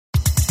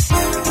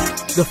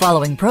The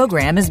following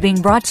program is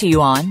being brought to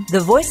you on the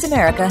Voice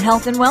America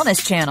Health and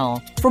Wellness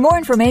Channel. For more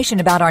information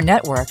about our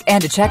network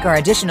and to check our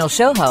additional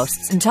show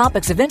hosts and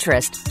topics of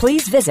interest,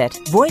 please visit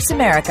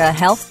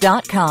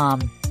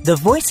voiceamericahealth.com. The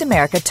Voice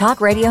America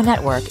Talk Radio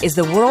Network is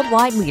the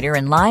worldwide leader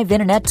in live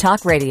Internet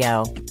talk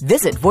radio.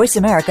 Visit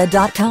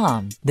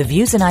voiceamerica.com. The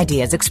views and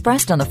ideas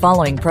expressed on the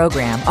following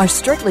program are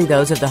strictly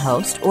those of the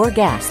host or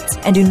guests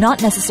and do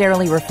not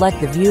necessarily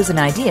reflect the views and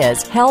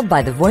ideas held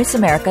by the Voice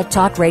America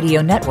Talk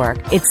Radio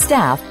Network, its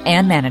staff,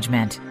 and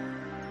management.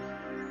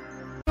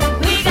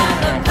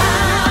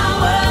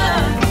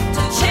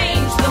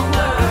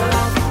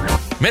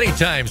 Many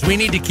times we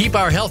need to keep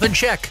our health in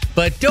check,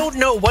 but don't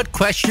know what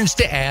questions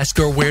to ask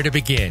or where to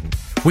begin.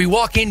 We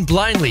walk in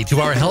blindly to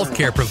our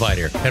healthcare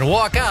provider and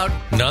walk out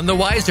none the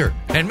wiser,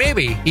 and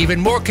maybe even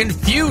more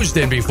confused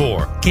than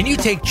before. Can you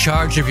take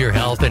charge of your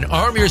health and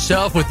arm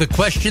yourself with the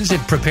questions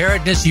and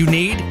preparedness you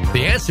need?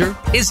 The answer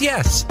is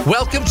yes.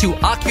 Welcome to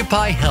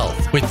Occupy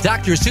Health with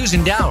Dr.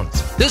 Susan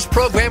Downs. This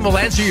program will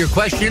answer your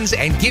questions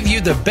and give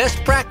you the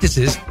best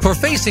practices for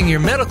facing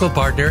your medical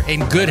partner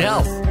in good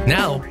health.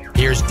 Now,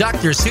 here's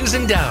Dr.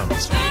 Susan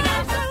Downs.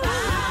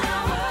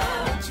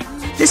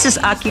 This is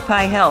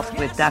Occupy Health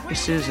with Dr.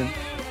 Susan.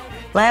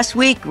 Last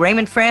week,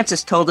 Raymond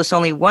Francis told us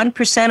only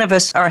 1% of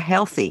us are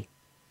healthy.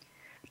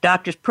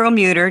 Doctors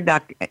Perlmutter,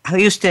 Dr.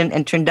 Houston,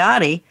 and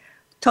Trindade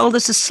told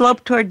us the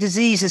slope toward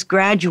disease is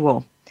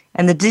gradual,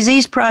 and the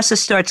disease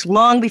process starts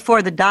long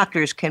before the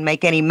doctors can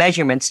make any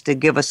measurements to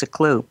give us a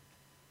clue.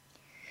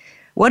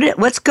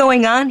 What's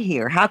going on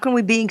here? How can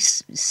we be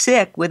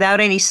sick without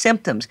any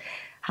symptoms?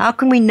 How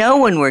can we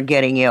know when we're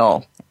getting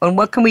ill? And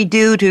what can we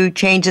do to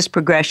change this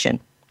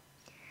progression?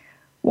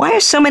 Why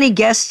are so many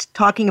guests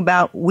talking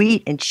about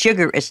wheat and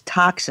sugar as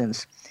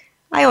toxins?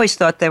 I always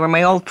thought they were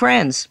my old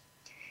friends.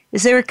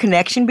 Is there a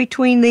connection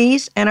between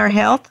these and our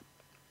health?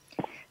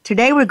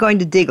 Today we're going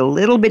to dig a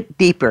little bit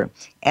deeper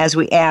as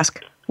we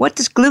ask, what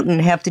does gluten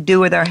have to do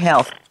with our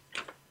health?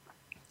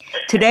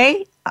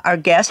 Today, our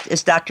guest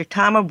is Dr.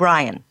 Tom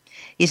O'Brien.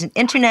 He's an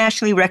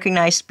internationally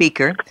recognized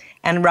speaker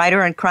and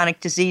writer on chronic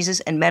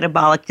diseases and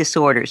metabolic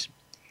disorders.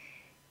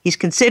 He's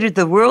considered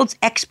the world's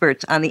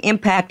expert on the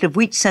impact of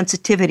wheat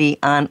sensitivity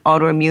on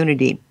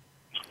autoimmunity.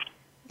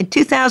 In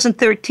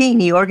 2013,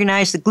 he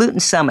organized the Gluten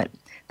Summit,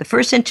 the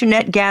first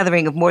internet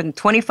gathering of more than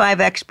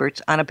 25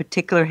 experts on a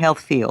particular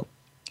health field.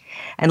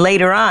 And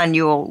later on,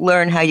 you'll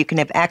learn how you can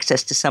have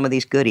access to some of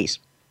these goodies.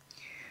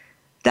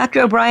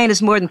 Dr. O'Brien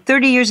has more than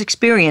 30 years'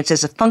 experience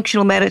as a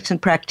functional medicine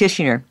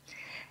practitioner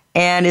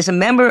and is a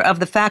member of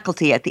the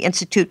faculty at the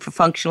Institute for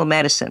Functional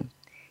Medicine.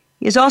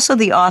 He is also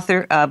the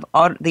author of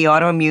The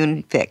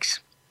Autoimmune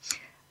Fix.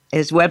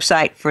 His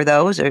website, for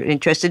those who are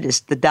interested,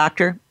 is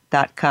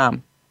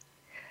thedoctor.com.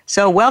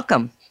 So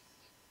welcome,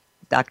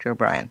 Dr.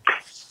 O'Brien.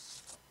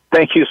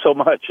 Thank you so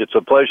much. It's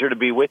a pleasure to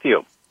be with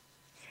you.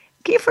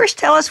 Can you first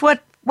tell us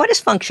what is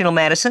functional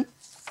medicine?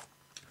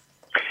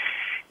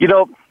 You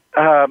know,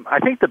 I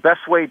think the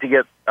best way to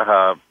get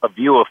a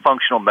view of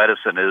functional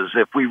medicine is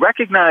if we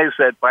recognize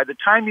that by the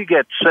time you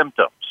get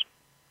symptoms,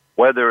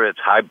 whether it's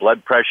high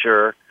blood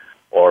pressure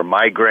or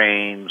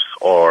migraines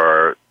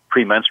or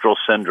premenstrual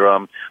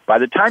syndrome, by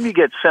the time you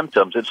get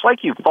symptoms, it's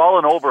like you've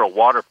fallen over a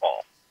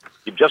waterfall.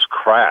 You've just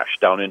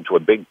crashed down into a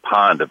big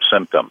pond of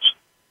symptoms.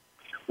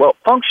 Well,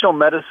 functional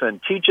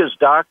medicine teaches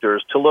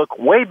doctors to look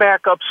way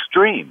back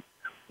upstream.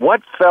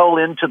 What fell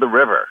into the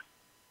river?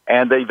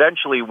 And they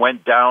eventually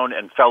went down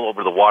and fell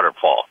over the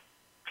waterfall.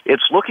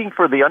 It's looking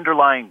for the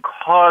underlying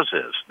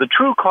causes, the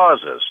true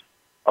causes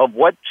of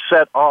what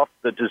set off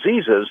the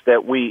diseases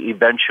that we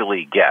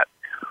eventually get.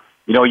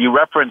 You know, you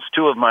referenced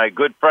two of my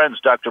good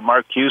friends, Dr.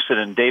 Mark Houston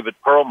and David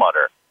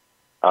Perlmutter.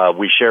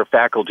 We share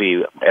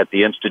faculty at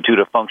the Institute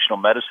of Functional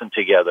Medicine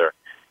together,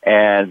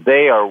 and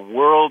they are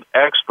world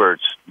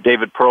experts.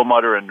 David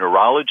Perlmutter in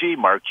neurology,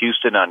 Mark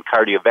Houston on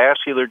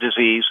cardiovascular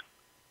disease,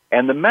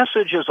 and the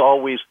message is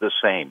always the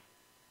same.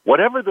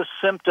 Whatever the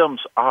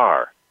symptoms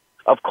are,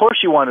 of course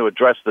you want to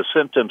address the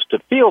symptoms to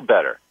feel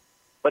better,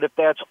 but if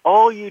that's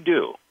all you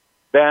do,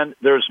 then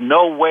there's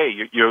no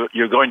way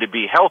you're going to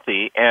be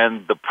healthy,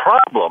 and the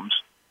problems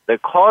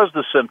that cause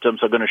the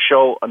symptoms are going to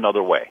show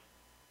another way.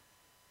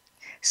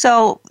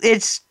 So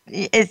it's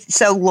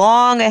so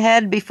long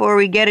ahead before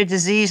we get a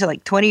disease,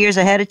 like 20 years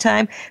ahead of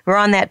time. We're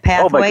on that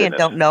pathway and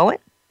don't know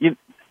it.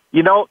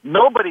 You know,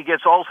 nobody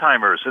gets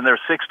Alzheimer's in their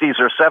 60s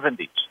or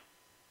 70s.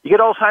 You get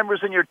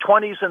Alzheimer's in your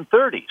 20s and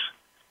 30s.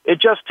 It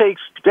just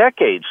takes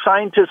decades.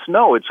 Scientists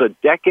know it's a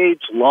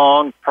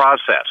decades-long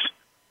process.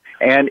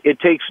 And it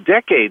takes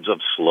decades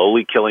of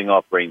slowly killing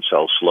off brain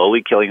cells,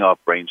 slowly killing off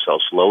brain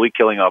cells, slowly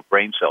killing off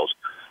brain cells,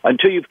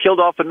 until you've killed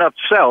off enough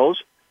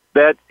cells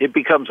that it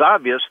becomes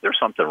obvious there's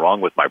something wrong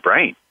with my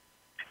brain.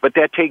 But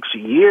that takes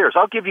years.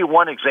 I'll give you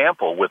one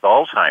example with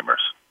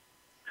Alzheimer's.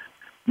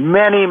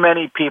 Many,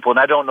 many people, and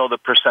I don't know the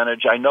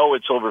percentage, I know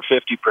it's over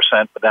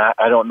 50%, but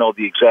I don't know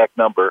the exact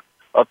number,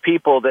 of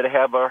people that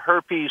have a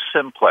herpes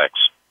simplex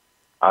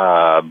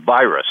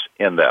virus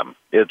in them.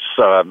 It's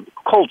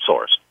cold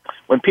sores.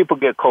 When people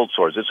get cold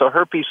sores, it's a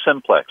herpes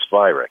simplex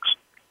virus.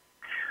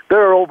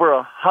 There are over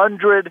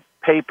 100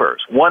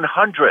 papers,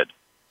 100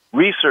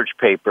 research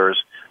papers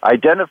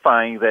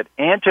identifying that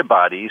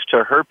antibodies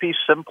to herpes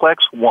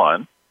simplex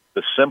 1,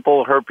 the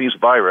simple herpes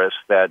virus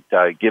that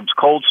gives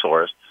cold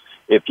sores,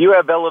 if you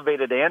have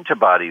elevated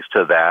antibodies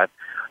to that,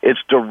 it's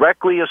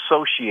directly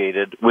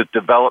associated with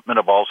development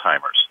of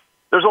Alzheimer's.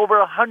 There's over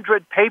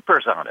 100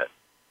 papers on it.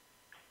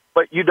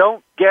 But you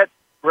don't get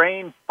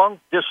brain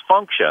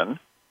dysfunction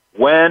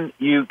when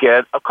you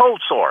get a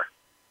cold sore.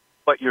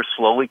 But you're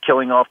slowly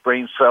killing off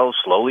brain cells,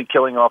 slowly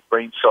killing off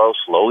brain cells,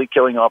 slowly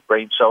killing off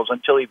brain cells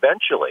until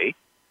eventually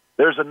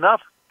there's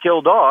enough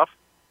killed off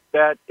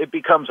that it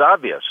becomes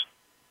obvious.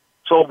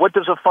 So what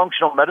does a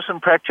functional medicine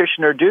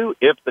practitioner do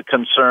if the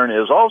concern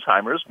is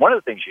Alzheimer's? One of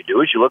the things you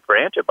do is you look for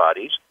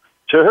antibodies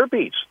to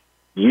herpes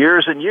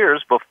years and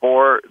years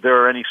before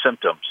there are any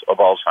symptoms of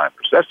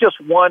Alzheimer's. That's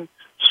just one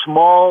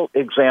small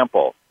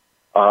example.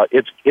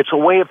 It's a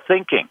way of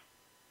thinking.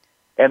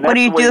 And what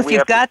do you do if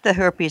you've got the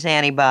herpes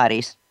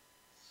antibodies?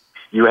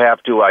 You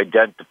have to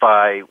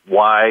identify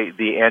why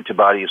the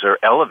antibodies are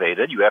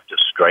elevated. You have to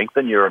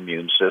strengthen your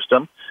immune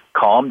system,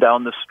 calm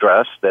down the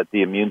stress that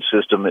the immune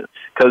system,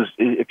 because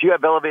if you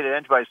have elevated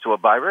antibodies to a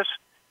virus,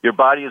 your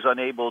body is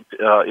unable,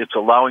 it's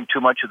allowing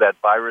too much of that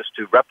virus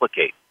to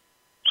replicate.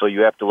 So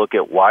you have to look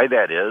at why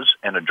that is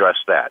and address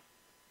that.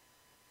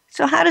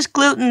 So how does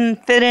gluten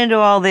fit into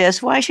all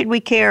this? Why should we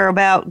care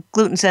about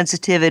gluten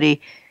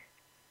sensitivity?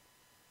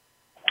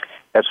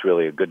 That's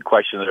really a good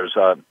question. There's,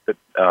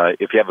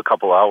 if you have a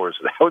couple hours,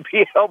 that would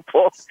be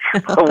helpful.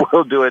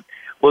 We'll do it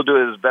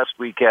as best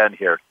we can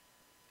here.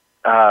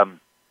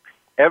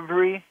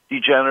 Every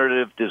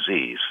degenerative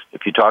disease,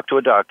 if you talk to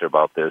a doctor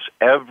about this,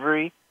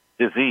 every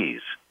disease,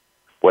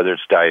 whether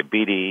it's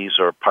diabetes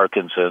or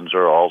Parkinson's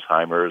or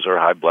Alzheimer's or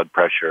high blood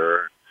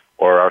pressure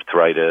or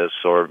arthritis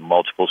or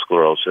multiple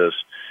sclerosis,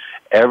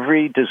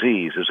 every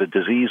disease is a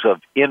disease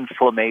of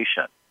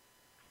inflammation.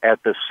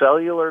 At the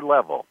cellular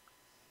level,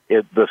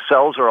 the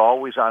cells are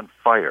always on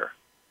fire.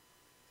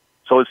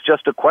 So it's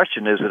just a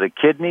question, is it a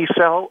kidney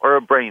cell or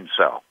a brain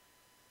cell?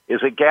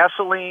 Is it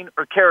gasoline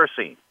or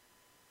kerosene?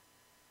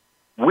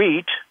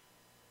 Wheat,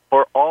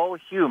 for all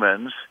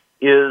humans,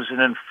 is an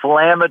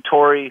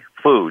inflammatory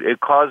food. It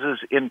causes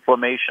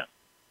inflammation.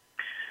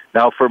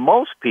 Now, for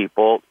most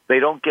people, they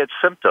don't get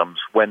symptoms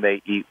when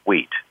they eat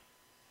wheat.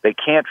 They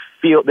can't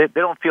feel, they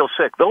don't feel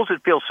sick. Those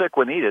that feel sick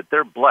when they eat it,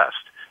 they're blessed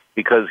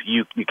because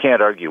you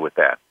can't argue with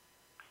that.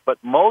 But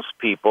most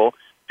people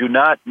do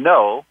not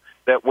know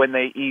that when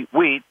they eat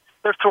wheat,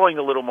 they're throwing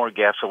a little more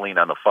gasoline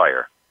on the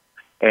fire.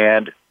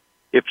 And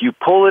if you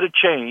pull at a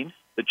chain,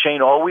 the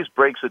chain always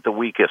breaks at the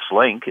weakest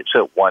link. It's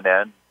at one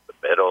end, the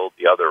middle,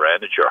 the other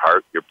end. It's your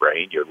heart, your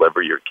brain, your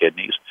liver, your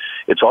kidneys.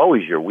 It's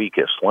always your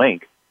weakest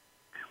link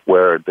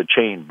where the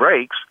chain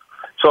breaks.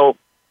 So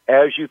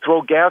as you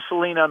throw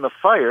gasoline on the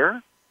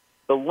fire,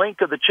 the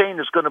link of the chain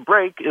that's going to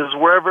break is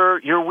wherever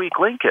your weak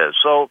link is.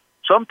 So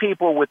some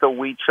people with a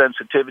wheat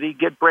sensitivity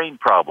get brain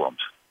problems.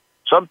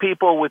 Some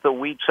people with a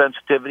wheat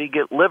sensitivity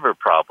get liver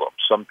problems.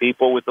 Some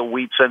people with a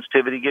wheat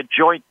sensitivity get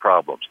joint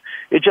problems.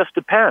 It just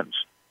depends.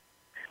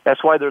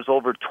 That's why there's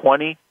over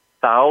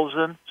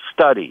 20,000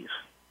 studies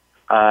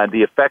on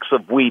the effects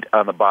of wheat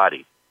on the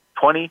body.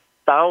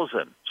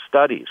 20,000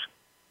 studies.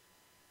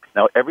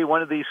 Now, every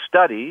one of these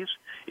studies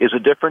is a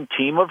different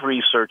team of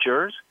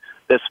researchers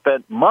that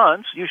spent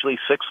months, usually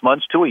 6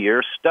 months to a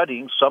year,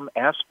 studying some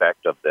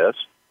aspect of this.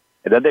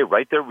 And then they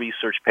write their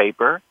research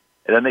paper,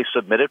 and then they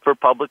submit it for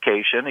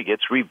publication. It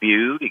gets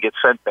reviewed. It gets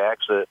sent back,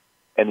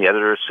 and the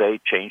editors say,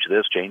 change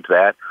this, change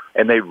that.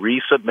 And they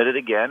resubmit it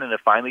again, and it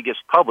finally gets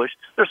published.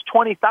 There's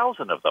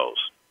 20,000 of those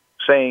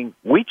saying,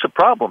 wheat's a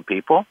problem,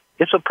 people.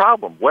 It's a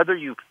problem. Whether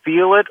you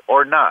feel it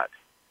or not,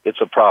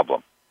 it's a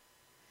problem.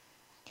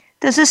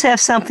 Does this have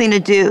something to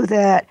do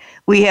that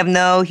we have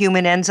no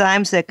human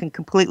enzymes that can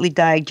completely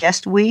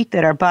digest wheat,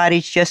 that our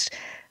body's just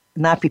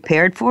not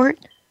prepared for it?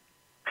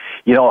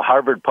 You know,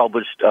 Harvard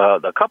published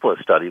a couple of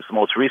studies. The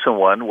most recent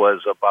one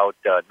was about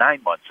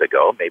 9 months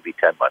ago, maybe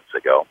 10 months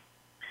ago,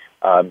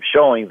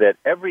 showing that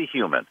every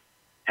human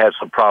has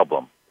a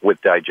problem with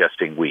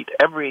digesting wheat.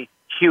 Every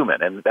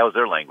human, and that was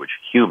their language,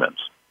 humans.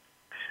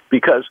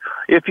 Because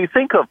if you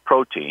think of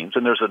proteins,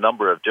 and there's a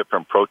number of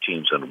different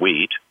proteins in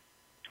wheat,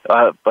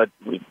 but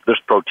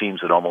there's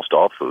proteins in almost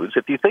all foods.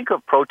 If you think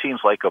of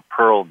proteins like a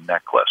pearl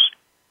necklace,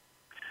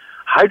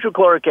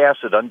 hydrochloric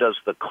acid undoes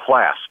the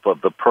clasp of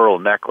the pearl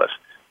necklace.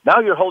 Now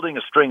you're holding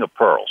a string of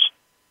pearls.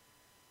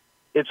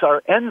 It's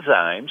our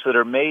enzymes that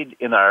are made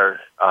in our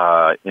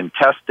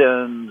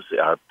intestines,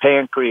 our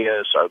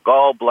pancreas, our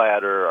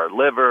gallbladder, our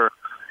liver.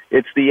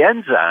 It's the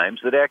enzymes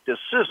that act as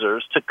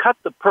scissors to cut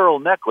the pearl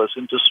necklace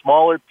into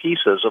smaller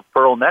pieces of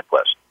pearl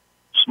necklace,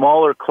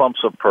 smaller clumps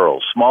of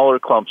pearls, smaller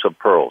clumps of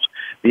pearls.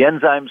 The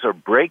enzymes are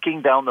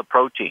breaking down the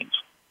proteins,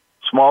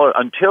 smaller,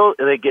 until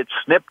they get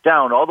snipped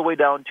down all the way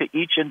down to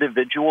each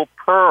individual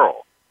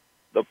pearl.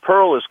 The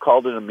pearl is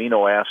called an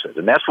amino acid,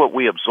 and that's what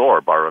we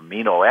absorb, our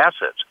amino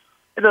acids.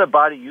 And then the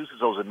body uses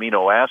those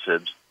amino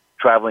acids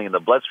traveling in the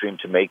bloodstream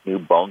to make new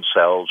bone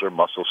cells or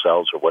muscle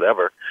cells or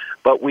whatever.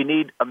 But we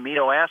need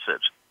amino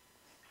acids.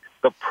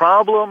 The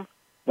problem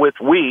with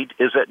wheat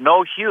is that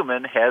no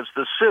human has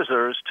the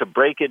scissors to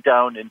break it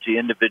down into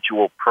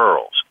individual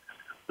pearls.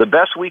 The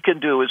best we can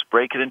do is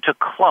break it into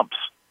clumps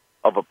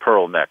of a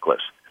pearl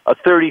necklace. A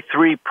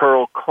 33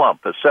 pearl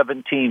clump, a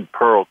 17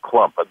 pearl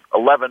clump, an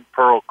 11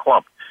 pearl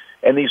clump.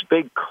 And these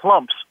big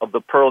clumps of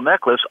the pearl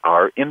necklace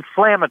are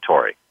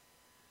inflammatory.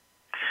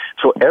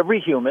 So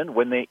every human,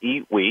 when they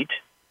eat wheat,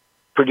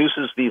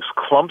 produces these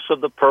clumps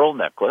of the pearl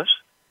necklace.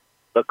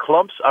 The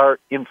clumps are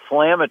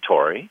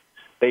inflammatory.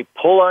 They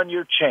pull on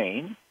your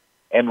chain,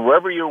 and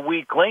wherever your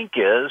weak link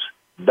is,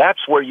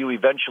 that's where you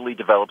eventually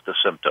develop the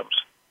symptoms.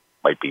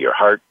 Might be your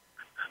heart,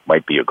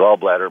 might be your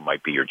gallbladder,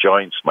 might be your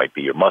joints, might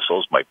be your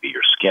muscles, might be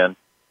your skin.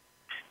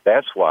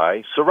 That's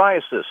why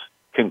psoriasis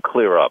can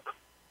clear up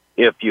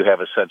if you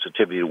have a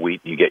sensitivity to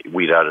wheat and you get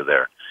wheat out of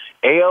there.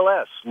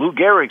 ALS, Lou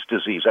Gehrig's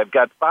disease. I've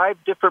got 5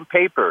 different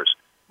papers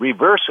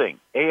reversing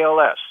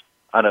ALS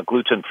on a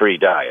gluten-free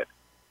diet,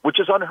 which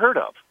is unheard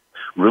of.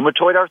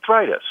 Rheumatoid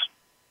arthritis,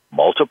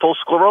 multiple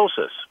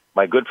sclerosis.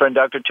 My good friend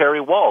Dr. Terry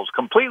Walls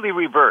completely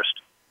reversed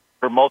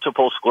her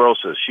multiple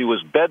sclerosis. She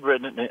was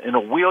bedridden in a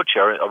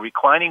wheelchair, a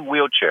reclining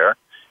wheelchair.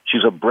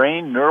 She's a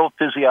brain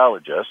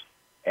neurophysiologist,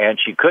 and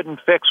she couldn't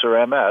fix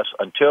her MS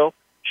until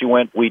she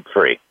went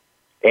wheat-free.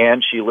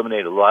 And she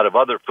eliminated a lot of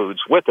other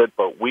foods with it,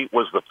 but wheat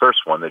was the first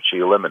one that she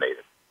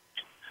eliminated.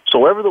 So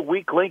wherever the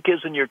weak link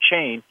is in your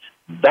chain,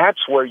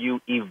 that's where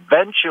you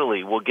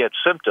eventually will get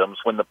symptoms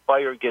when the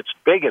fire gets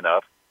big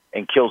enough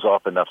and kills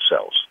off enough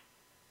cells.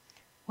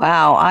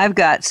 Wow, I've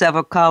got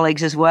several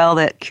colleagues as well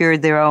that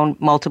cured their own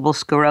multiple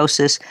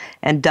sclerosis,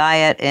 and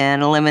diet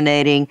and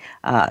eliminating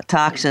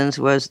toxins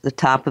was the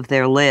top of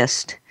their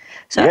list.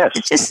 So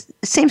yes.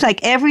 It seems like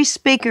every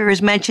speaker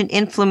has mentioned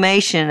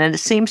inflammation, and it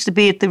seems to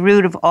be at the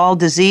root of all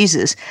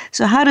diseases.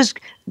 So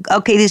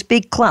these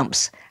big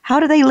clumps,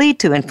 how do they lead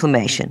to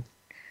inflammation?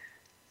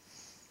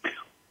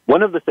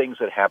 One of the things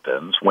that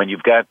happens when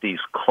you've got these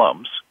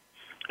clumps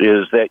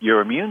is that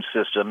your immune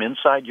system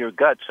inside your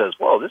gut says,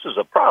 well, this is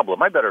a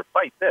problem. I better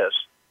fight this.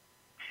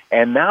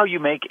 And now you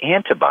make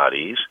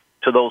antibodies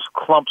to those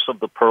clumps of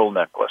the pearl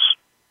necklace.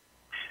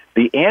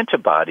 The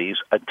antibodies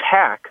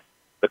attack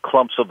the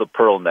clumps of the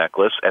pearl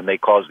necklace, and they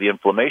cause the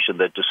inflammation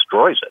that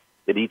destroys it.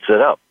 It eats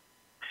it up.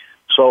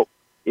 So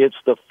it's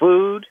the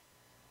food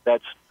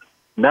that's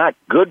not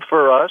good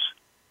for us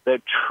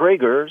that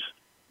triggers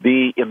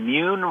the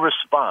immune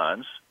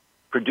response,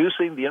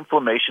 producing the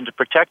inflammation to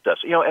protect us.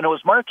 And it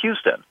was Mark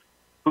Houston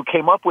who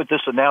came up with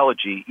this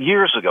analogy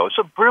years ago. It's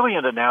a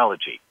brilliant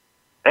analogy,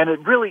 and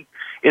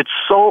it's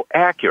so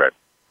accurate.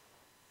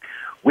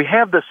 We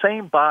have the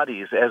same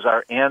bodies as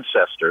our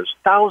ancestors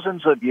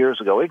thousands of years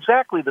ago,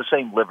 exactly the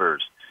same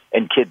livers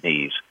and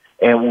kidneys,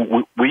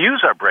 and we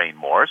use our brain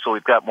more, so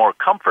we've got more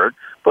comfort,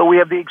 but we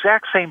have the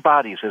exact same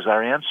bodies as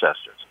our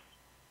ancestors.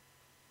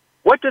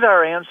 What did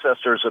our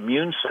ancestors'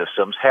 immune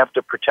systems have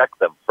to protect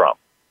them from?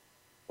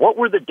 What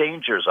were the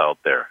dangers out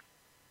there?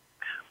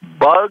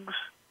 Bugs,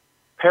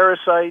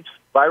 parasites,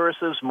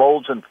 viruses,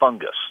 molds, and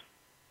fungus.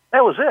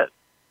 That was it.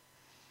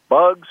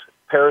 Bugs,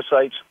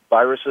 parasites,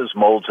 viruses,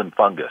 molds, and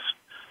fungus.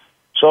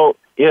 So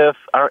if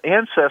our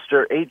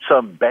ancestor ate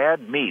some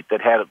bad meat that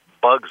had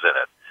bugs in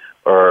it,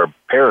 or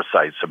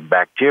parasites, some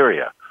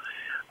bacteria,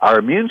 our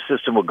immune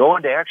system will go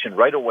into action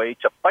right away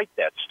to fight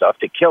that stuff,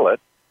 to kill it,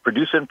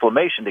 produce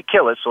inflammation to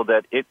kill it so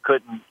that it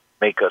couldn't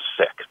make us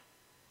sick.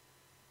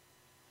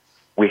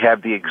 We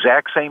have the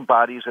exact same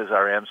bodies as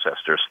our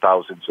ancestors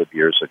thousands of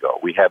years ago.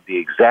 We have the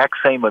exact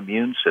same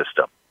immune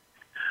system.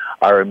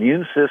 Our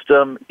immune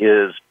system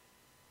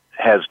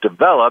has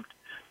developed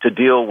to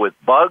deal with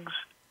bugs,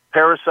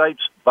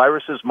 parasites,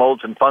 viruses,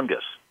 molds, and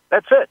fungus.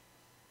 That's it.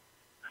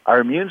 Our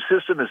immune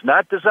system is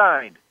not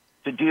designed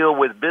to deal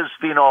with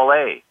bisphenol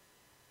A,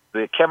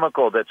 the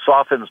chemical that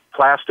softens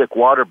plastic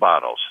water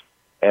bottles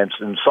and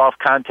soft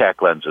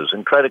contact lenses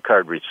and credit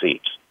card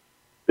receipts.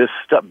 This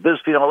stuff,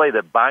 bisphenol A,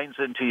 that binds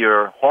into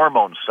your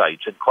hormone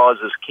sites and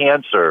causes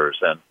cancers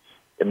and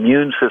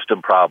immune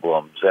system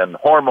problems and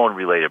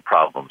hormone-related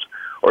problems.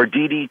 Or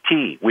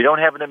DDT. We don't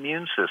have an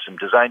immune system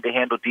designed to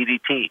handle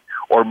DDT.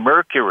 Or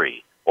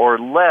mercury, or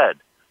lead,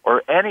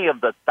 or any of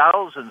the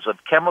thousands of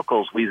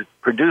chemicals we've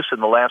produced in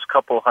the last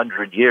couple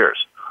hundred years.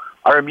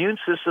 Our immune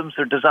systems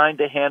are designed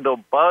to handle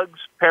bugs,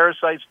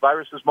 parasites,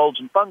 viruses, molds,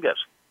 and fungus.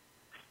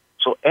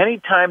 So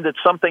anytime that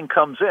something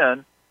comes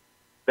in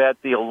that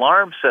the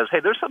alarm says, hey,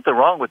 there's something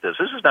wrong with this,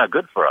 this is not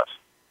good for us,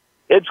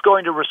 it's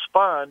going to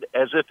respond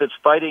as if it's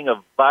fighting a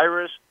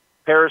virus,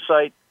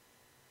 parasite,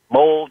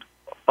 mold,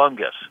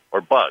 fungus,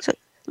 or bug. So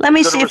let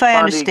me see if I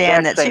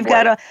understand that. So you've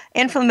got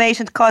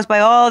inflammation caused by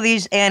all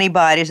these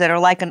antibodies that are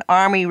like an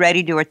army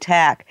ready to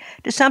attack.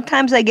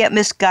 Sometimes they get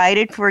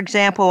misguided. For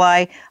example,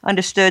 I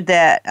understood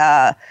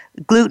that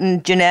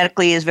gluten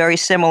genetically is very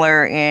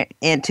similar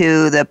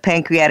into the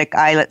pancreatic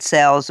islet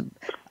cells,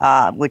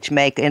 which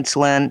make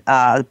insulin,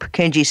 the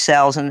Purkinje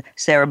cells and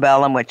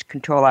cerebellum, which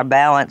control our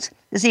balance.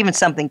 There's even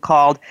something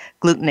called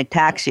gluten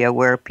ataxia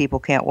where people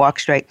can't walk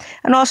straight,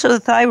 and also the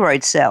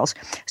thyroid cells.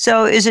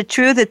 So is it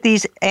true that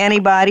these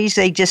antibodies,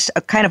 they just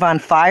are kind of on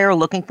fire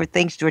looking for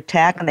things to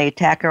attack, and they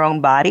attack our own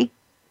body?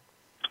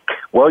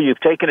 Well, you've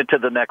taken it to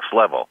the next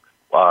level.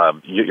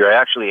 You're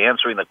actually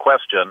answering the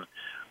question,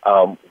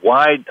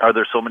 why are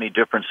there so many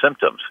different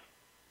symptoms?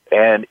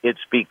 And it's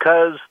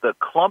because the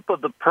clump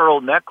of the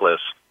pearl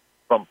necklace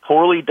from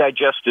poorly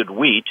digested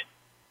wheat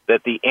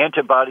that the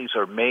antibodies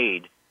are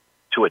made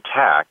to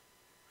attack,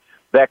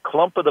 that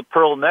clump of the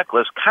pearl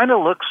necklace kind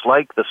of looks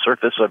like the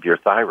surface of your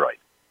thyroid,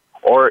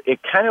 or it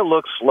kind of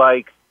looks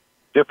like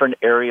different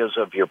areas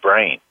of your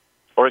brain,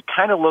 or it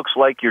kind of looks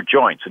like your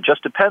joints. It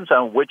just depends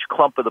on which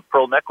clump of the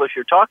pearl necklace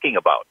you're talking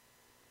about.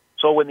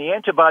 So when the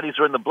antibodies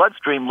are in the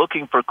bloodstream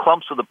looking for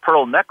clumps of the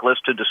pearl necklace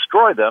to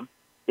destroy them,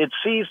 it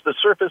sees the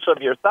surface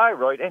of your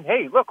thyroid, and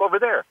hey, look over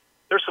there.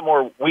 There's some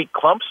more wheat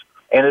clumps,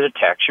 and it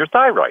attacks your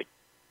thyroid.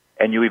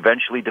 And you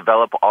eventually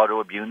develop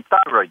autoimmune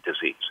thyroid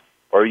disease,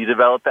 or you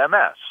develop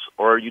MS,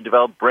 or you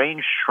develop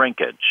brain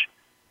shrinkage,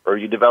 or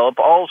you develop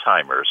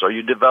Alzheimer's, or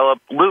you develop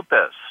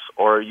lupus,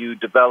 or you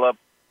develop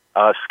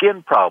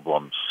skin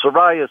problems,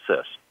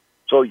 psoriasis.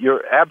 So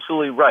you're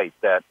absolutely right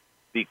that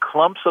the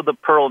clumps of the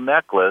pearl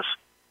necklace,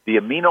 the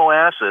amino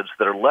acids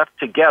that are left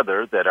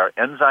together that our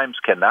enzymes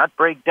cannot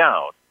break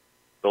down,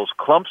 those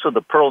clumps of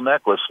the pearl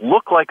necklace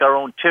look like our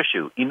own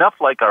tissue, enough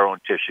like our own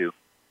tissue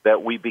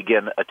that we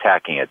begin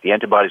attacking it. The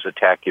antibodies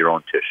attack your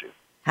own tissue.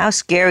 How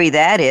scary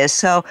that is.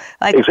 So,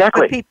 like,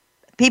 exactly.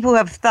 People who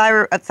have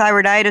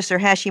thyroiditis or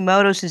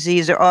Hashimoto's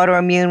disease or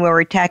autoimmune where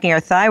we're attacking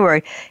our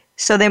thyroid,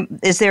 so then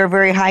is there a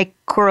very high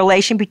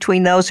correlation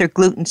between those who are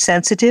gluten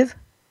sensitive?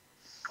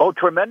 Oh,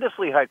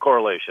 tremendously high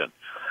correlation.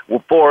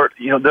 Well,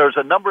 there's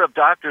a number of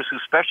doctors who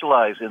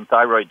specialize in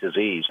thyroid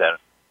disease, and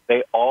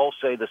they all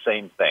say the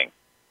same thing.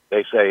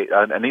 They say,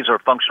 and these are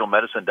functional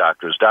medicine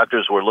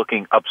doctors who are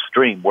looking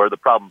upstream where the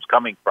problem's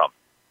coming from.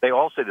 They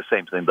all say the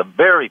same thing. The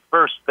very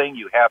first thing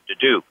you have to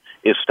do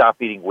is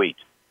stop eating wheat.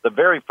 The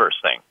very first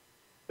thing.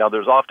 Now,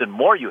 there's often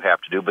more you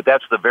have to do, but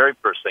that's the very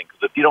first thing.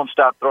 Because if you don't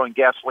stop throwing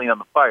gasoline on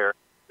the fire,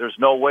 there's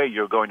no way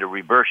you're going to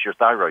reverse your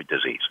thyroid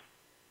disease.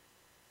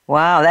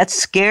 Wow, that's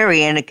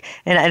scary. And it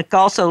can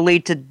also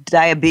lead to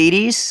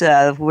diabetes,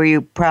 where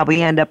you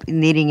probably end up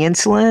needing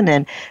insulin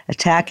and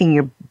attacking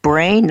your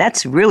brain.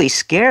 That's really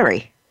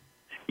scary.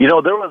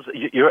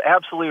 You're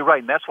absolutely right,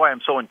 and that's why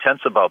I'm so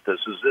intense about this,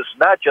 is this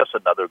not just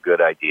another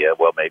good idea,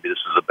 well, maybe this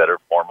is a better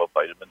form of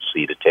vitamin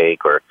C to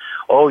take, or,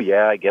 oh,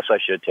 yeah, I guess I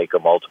should take a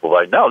multiple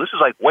vitamin. No, this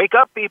is like, wake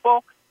up,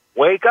 people.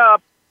 Wake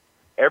up.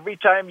 Every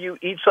time you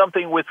eat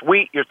something with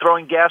wheat, you're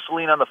throwing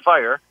gasoline on the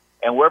fire,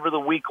 and wherever the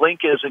weak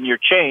link is in your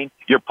chain,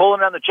 you're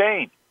pulling on the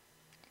chain.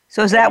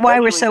 So is that why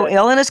we're so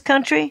ill in this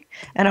country,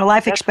 and our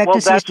life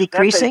expectancy is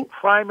decreasing?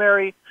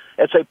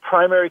 It's a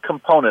primary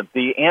component.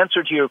 The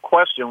answer to your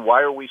question,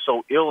 why are we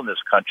so ill in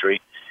this country,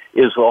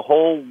 is the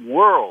whole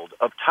world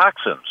of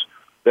toxins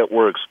that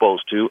we're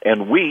exposed to,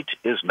 and wheat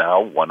is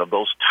now one of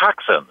those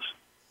toxins.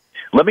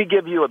 Let me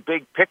give you a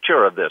big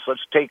picture of this.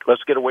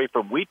 Let's get away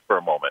from wheat for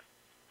a moment.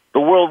 The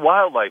World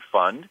Wildlife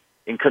Fund,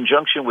 in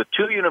conjunction with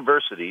 2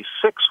 universities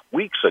 6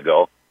 weeks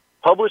ago,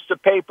 published a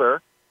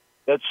paper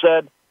that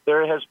said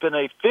there has been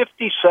a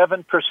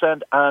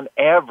 57% on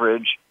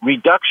average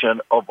reduction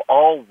of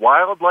all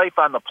wildlife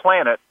on the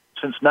planet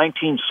since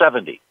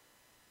 1970.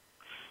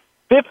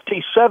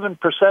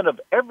 57%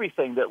 of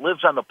everything that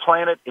lives on the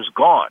planet is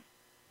gone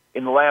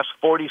in the last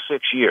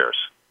 46 years.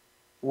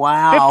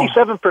 Wow.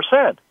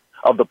 57%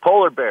 of the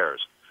polar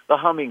bears, the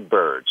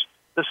hummingbirds,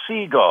 the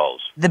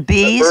seagulls, the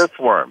bees, the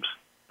earthworms,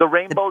 the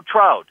rainbow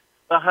trout,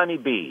 the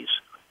honeybees.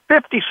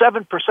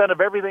 57%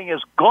 of everything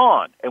is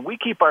gone, and we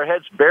keep our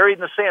heads buried in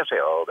the sand and say,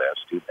 oh,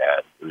 that's too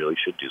bad. We really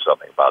should do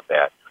something about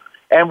that.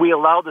 And we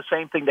allow the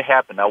same thing to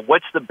happen. Now,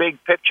 what's the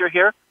big picture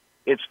here?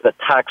 It's the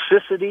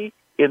toxicity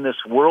in this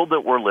world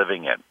that we're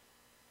living in.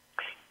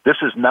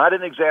 This is not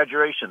an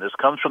exaggeration. This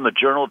comes from the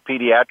Journal of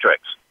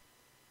Pediatrics.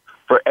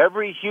 For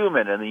every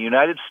human in the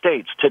United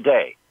States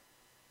today,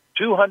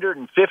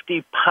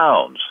 250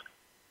 pounds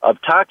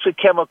of toxic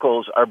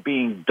chemicals are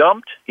being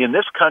dumped in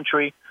this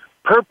country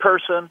per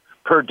person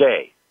per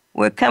day.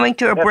 We're coming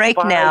to a break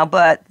now,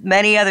 but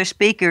many other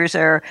speakers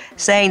are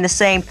saying the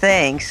same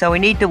thing. So we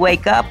need to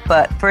wake up,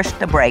 but first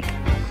a break.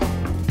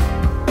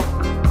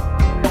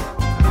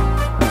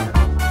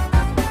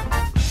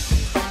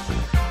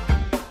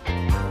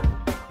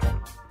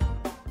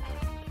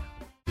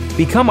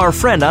 Become our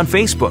friend on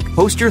Facebook.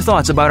 Post your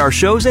thoughts about our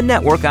shows and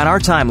network on our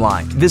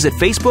timeline. Visit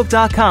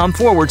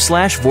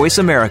Facebook.com/Voice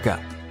America.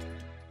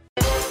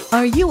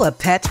 Are you a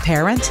pet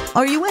parent?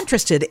 Are you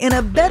interested in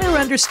a better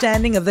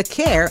understanding of the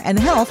care and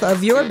health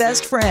of your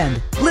best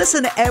friend?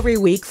 Listen every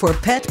week for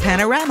Pet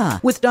Panorama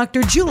with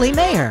Dr. Julie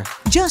Mayer.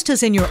 Just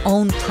as in your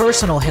own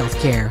personal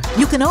health care,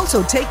 you can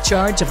also take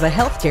charge of the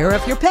health care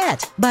of your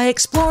pet by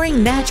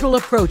exploring natural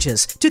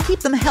approaches to keep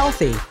them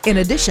healthy, in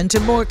addition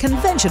to more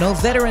conventional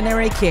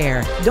veterinary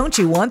care. Don't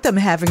you want them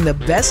having the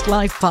best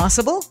life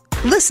possible?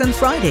 Listen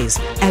Fridays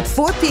at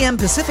 4 p.m.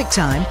 Pacific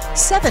Time,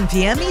 7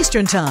 p.m.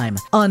 Eastern Time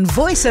on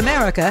Voice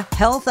America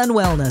Health and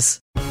Wellness.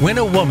 When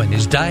a woman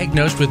is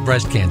diagnosed with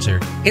breast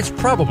cancer, it's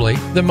probably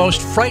the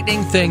most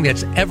frightening thing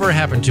that's ever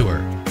happened to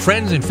her.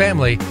 Friends and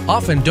family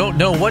often don't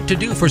know what to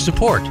do for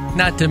support,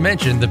 not to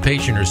mention the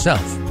patient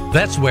herself.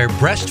 That's where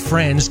Breast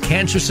Friends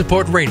Cancer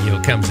Support Radio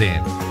comes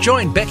in.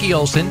 Join Becky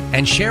Olson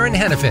and Sharon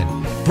Hennepin,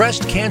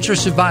 breast cancer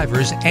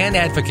survivors and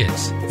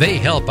advocates. They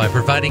help by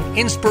providing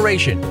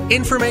inspiration,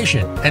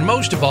 information, and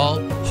most of all,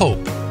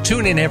 hope.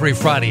 Tune in every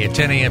Friday at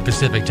 10 a.m.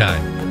 Pacific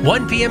Time,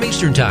 1 p.m.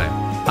 Eastern Time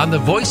on the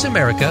Voice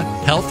America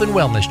Health and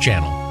Wellness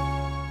Channel.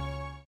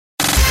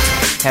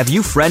 Have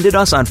you friended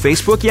us on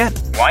Facebook yet?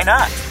 Why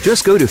not?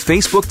 Just go to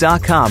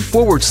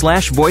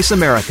facebook.com/Voice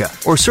America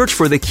or search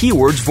for the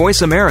keywords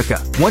Voice America.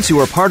 Once you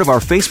are part of our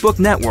Facebook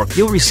network,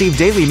 you'll receive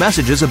daily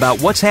messages about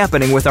what's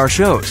happening with our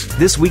shows,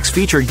 this week's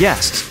featured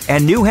guests,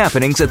 and new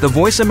happenings at the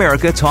Voice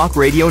America Talk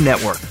Radio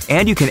Network.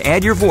 And you can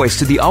add your voice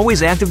to the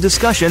always active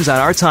discussions on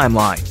our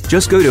timeline.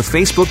 Just go to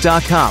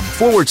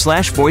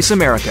facebook.com/Voice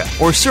America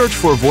or search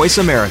for Voice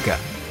America.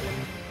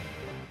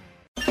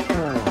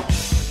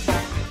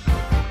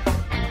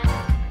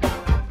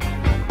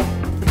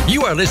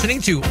 You are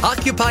listening to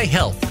Occupy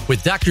Health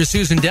with Dr.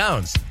 Susan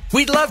Downs.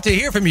 We'd love to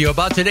hear from you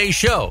about today's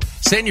show.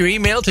 Send your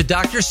email to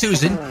Dr.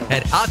 Susan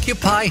at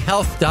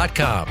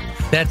occupyhealth.com.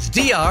 That's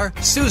Dr.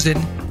 Susan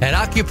at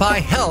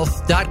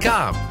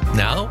occupyhealth.com.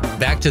 Now,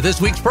 back to this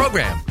week's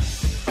program.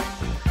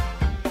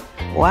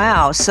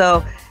 Wow.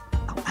 So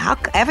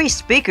every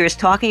speaker is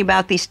talking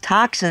about these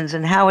toxins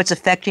and how it's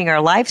affecting our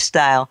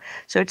lifestyle.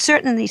 So it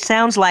certainly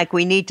sounds like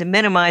we need to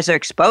minimize our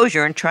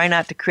exposure and try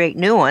not to create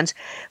new ones.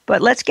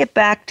 But let's get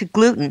back to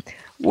gluten.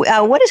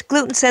 What is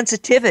gluten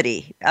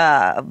sensitivity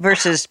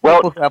versus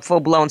people who have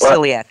full-blown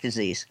celiac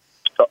disease?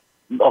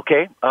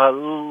 Okay.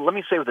 Let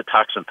me say with the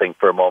toxin thing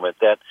for a moment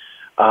that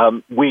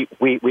we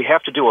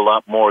have to do a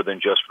lot more than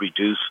just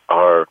reduce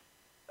our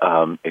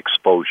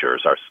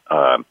exposures.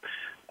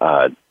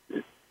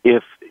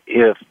 If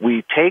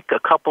we take a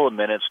couple of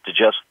minutes to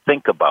just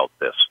think about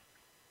this,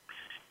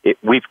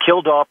 we've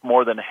killed off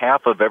more than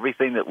half of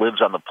everything that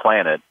lives on the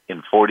planet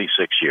in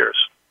 46 years.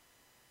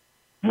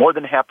 More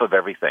than half of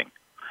everything.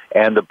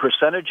 And the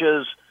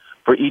percentages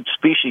for each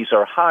species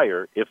are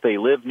higher if they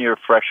live near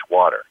fresh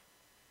water.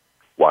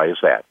 Why is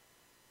that?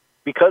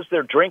 Because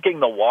they're drinking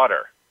the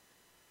water.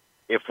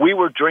 If we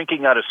were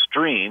drinking out of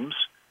streams,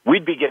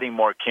 we'd be getting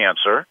more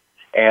cancer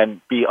and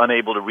be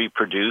unable to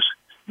reproduce,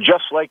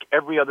 just like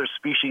every other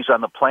species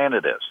on the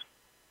planet is.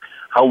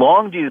 How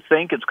long do you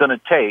think it's going to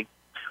take?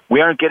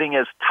 We aren't getting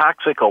as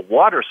toxic a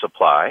water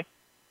supply,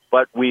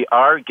 but we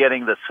are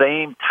getting the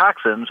same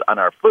toxins on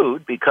our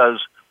food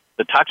because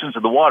the toxins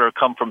of the water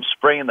come from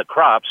spraying the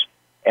crops,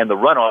 and the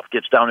runoff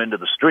gets down into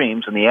the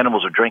streams, and the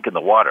animals are drinking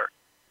the water.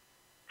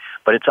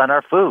 But it's on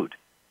our food.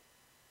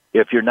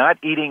 If you're not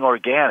eating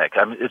organic,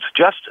 it's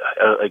just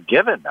a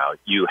given now.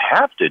 You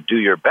have to do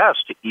your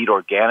best to eat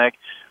organic,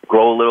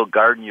 grow a little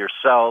garden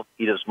yourself,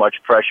 eat as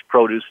much fresh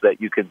produce that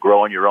you can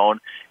grow on your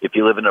own. If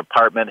you live in an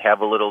apartment,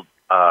 have a little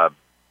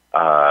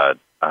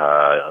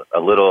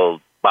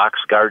box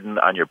garden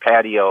on your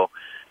patio.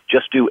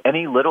 Just do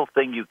any little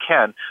thing you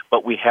can,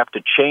 but we have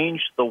to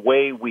change the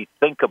way we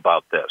think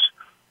about this.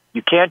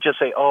 You can't just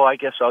say, I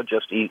guess I'll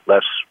just eat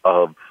less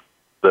of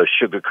the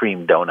sugar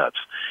cream donuts.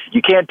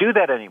 You can't do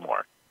that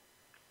anymore.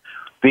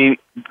 The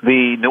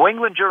New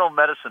England Journal of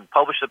Medicine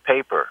published a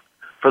paper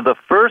for the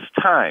first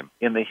time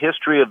in the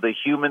history of the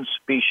human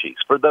species,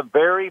 for the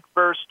very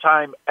first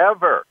time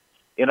ever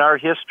in our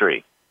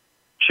history,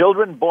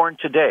 children born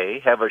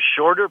today have a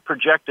shorter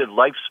projected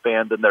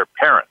lifespan than their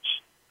parents.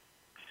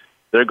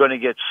 They're going to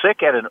get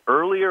sick at an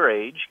earlier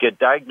age, get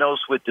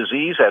diagnosed with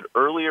disease at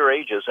earlier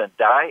ages, and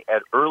die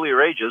at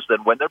earlier ages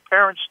than when their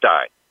parents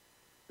died.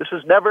 This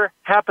has never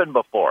happened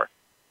before,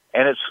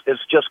 and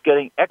it's just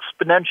getting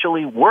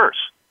exponentially worse,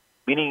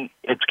 meaning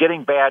it's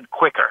getting bad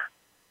quicker.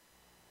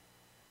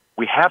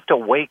 We have to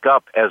wake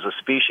up as a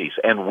species,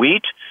 and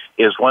wheat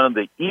is one of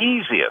the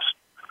easiest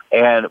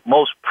and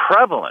most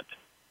prevalent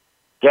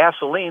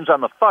gasolines on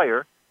the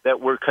fire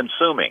that we're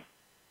consuming.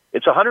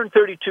 It's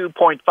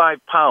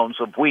 132.5 pounds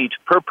of wheat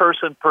per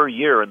person per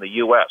year in the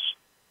U.S.,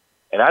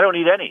 and I don't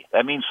eat any.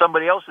 That means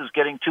somebody else is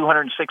getting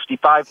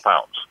 265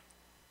 pounds.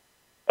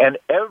 And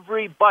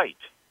every bite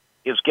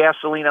is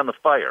gasoline on the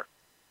fire.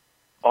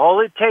 All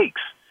it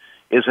takes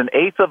is an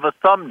eighth of a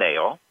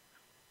thumbnail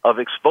of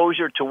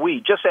exposure to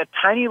wheat, just that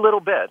tiny little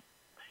bit,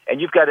 and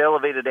you've got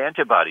elevated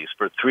antibodies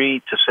for 3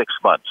 to 6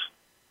 months.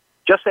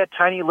 Just that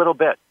tiny little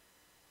bit.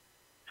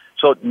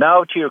 So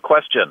now to your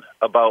question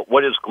about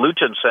what is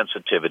gluten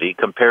sensitivity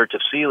compared to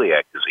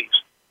celiac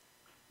disease.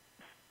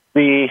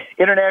 The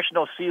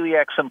International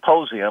Celiac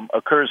Symposium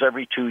occurs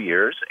every 2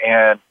 years,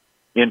 and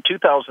in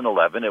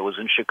 2011 it was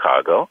in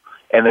Chicago,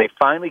 and they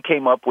finally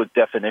came up with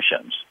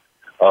definitions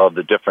of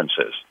the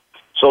differences.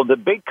 So the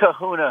big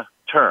kahuna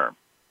term,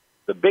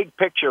 the big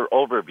picture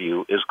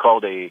overview is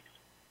called a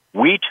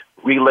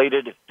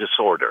wheat-related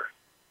disorder.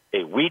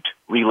 a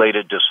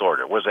wheat-related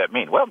disorder. What does that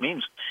mean? Well, it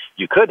means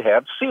you could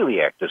have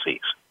celiac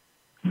disease.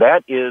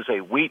 That is a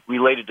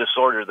wheat-related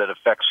disorder that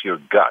affects your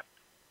gut.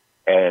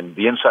 And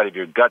the inside of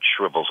your gut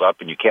shrivels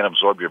up, and you can't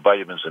absorb your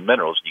vitamins and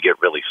minerals, and you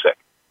get really sick,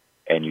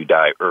 and you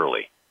die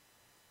early.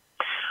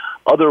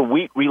 Other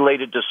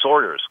wheat-related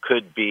disorders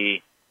could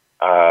be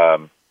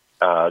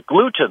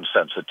gluten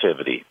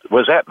sensitivity. What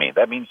does that mean?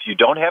 That means you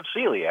don't have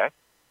celiac,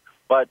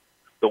 but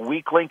the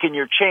weak link in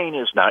your chain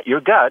is not your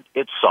gut,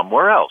 it's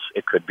somewhere else.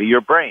 It could be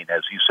your brain,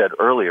 as you said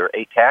earlier,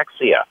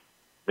 ataxia,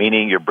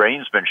 meaning your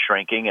brain's been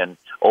shrinking and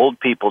old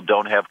people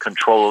don't have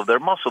control of their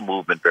muscle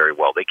movement very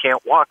well. They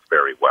can't walk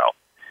very well.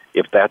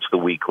 If that's the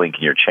weak link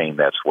in your chain,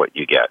 that's what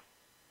you get.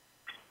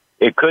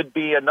 It could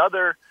be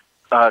another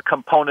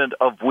component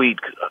of wheat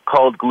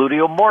called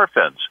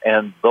gluteomorphins,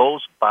 and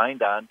those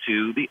bind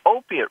onto the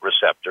opiate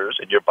receptors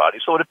in your body,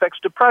 so it affects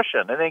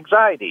depression and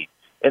anxiety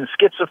and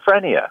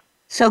schizophrenia.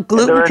 So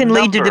gluten can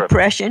lead to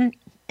depression,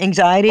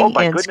 anxiety, and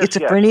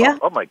schizophrenia? Yes.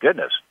 Oh, my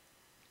goodness.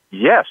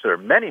 Yes, there are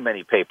many,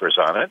 many papers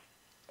on it,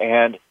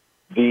 and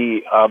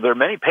there are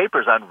many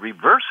papers on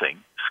reversing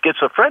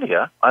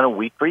schizophrenia on a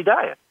wheat-free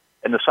diet.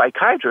 And the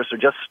psychiatrists are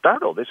just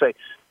startled. They say,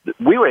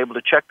 we were able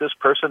to check this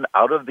person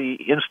out of the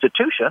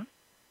institution.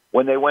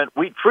 When they went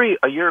wheat-free,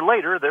 a year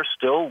later, they're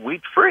still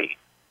wheat-free.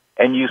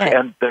 And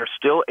they're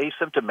still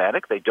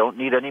asymptomatic. They don't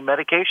need any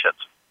medications.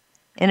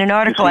 In an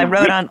article I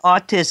wrote on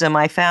autism,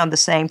 I found the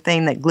same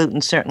thing, that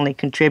gluten certainly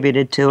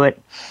contributed to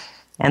it.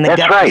 And the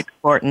gut is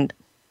important.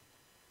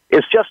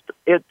 It's just,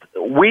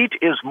 wheat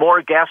is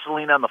more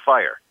gasoline on the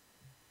fire.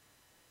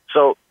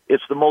 So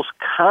it's the most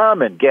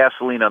common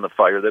gasoline on the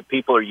fire that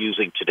people are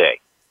using today.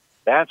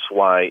 That's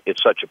why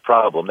it's such a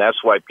problem.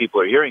 That's why people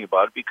are hearing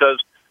about it,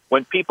 because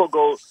when people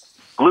go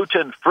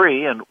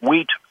gluten-free and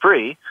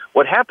wheat-free,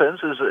 what happens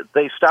is that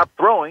they stop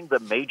throwing the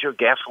major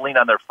gasoline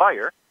on their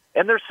fire,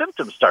 and their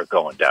symptoms start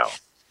going down.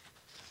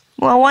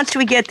 Well, once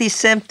we get these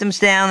symptoms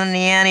down and the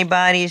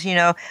antibodies,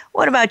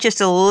 what about just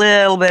a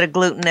little bit of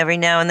gluten every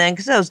now and then?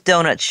 Because those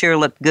donuts sure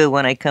look good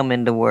when I come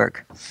into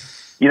work.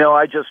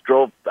 I just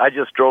drove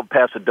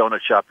past a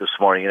donut shop this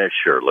morning, and it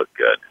sure looked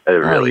good. It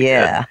really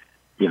did.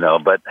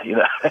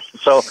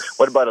 So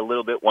what about a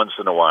little bit once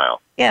in a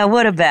while? Yeah,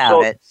 what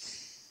about it?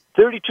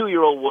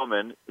 32-year-old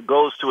woman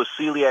goes to a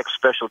celiac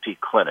specialty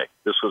clinic.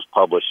 This was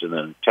published in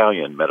an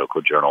Italian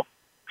medical journal.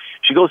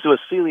 She goes to a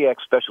celiac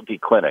specialty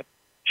clinic.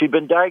 She'd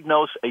been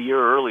diagnosed a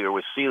year earlier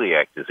with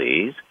celiac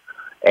disease,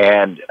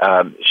 and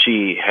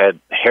she had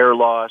hair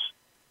loss,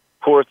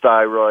 poor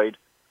thyroid,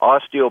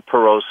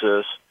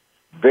 osteoporosis,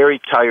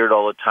 very tired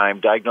all the time,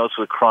 diagnosed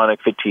with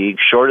chronic fatigue,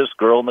 shortest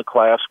girl in the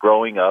class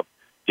growing up,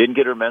 didn't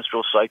get her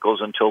menstrual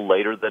cycles until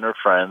later than her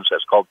friends.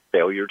 That's called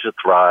failure to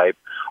thrive.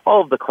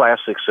 All of the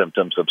classic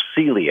symptoms of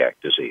celiac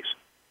disease.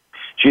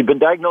 She'd been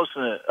diagnosed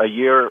a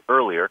year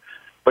earlier,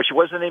 but she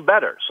wasn't any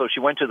better. So she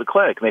went to the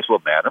clinic, and they said,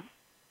 well, madam,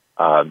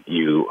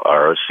 you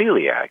are a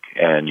celiac,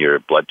 and your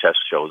blood test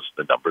shows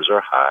the numbers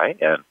are high,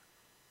 and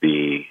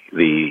the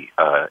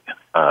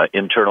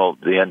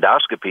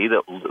endoscopy,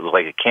 that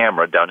like a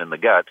camera down in the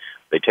gut,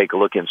 they take a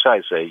look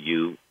inside, say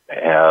you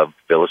have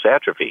villus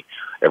atrophy.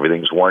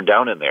 Everything's worn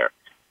down in there.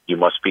 You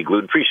must be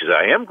gluten-free. She said,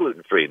 I am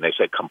gluten-free. And they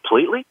said,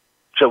 completely?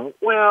 So,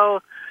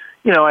 well,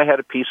 I had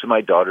a piece of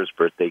my daughter's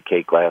birthday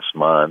cake last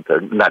month, or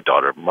not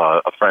daughter,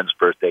 a friend's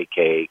birthday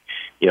cake.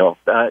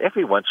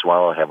 Every once in a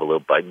while I'll have a little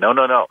bite.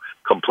 No,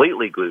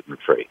 completely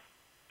gluten-free.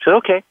 I said,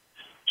 okay.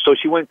 So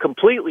she went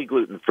completely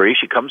gluten-free.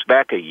 She comes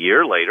back a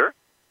year later.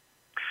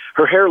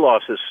 Her hair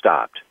loss has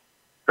stopped.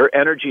 Her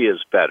energy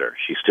is better.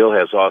 She still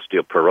has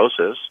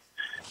osteoporosis.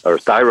 Her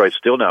thyroid's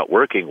still not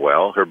working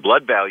well. Her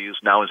blood values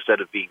now,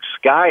 instead of being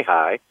sky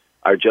high,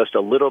 are just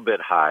a little bit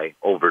high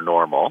over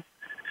normal.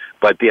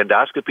 But the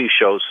endoscopy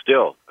shows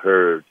still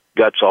her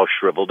gut's all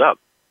shriveled up.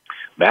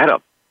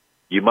 Madam,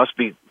 you must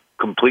be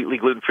completely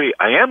gluten-free.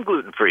 I am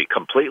gluten-free.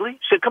 Completely?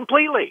 She said,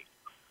 completely.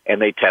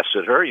 And they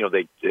tested her.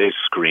 They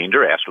screened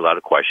her, asked her a lot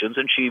of questions,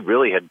 and she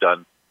really had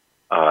done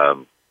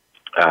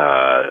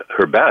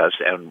her best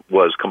and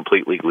was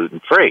completely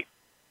gluten-free.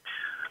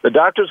 The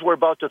doctors were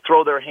about to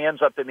throw their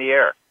hands up in the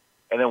air.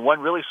 And then one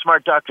really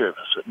smart doctor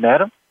said,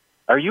 madam,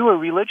 are you a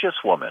religious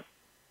woman?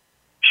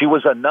 She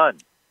was a nun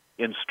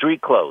in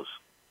street clothes.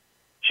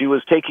 She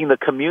was taking the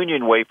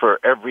communion wafer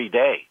every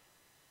day.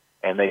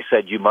 And they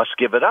said, you must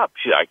give it up.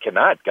 She said, I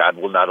cannot. God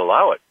will not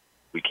allow it.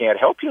 We can't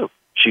help you.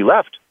 She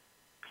left.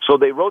 So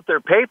they wrote their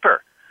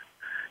paper.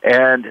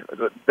 And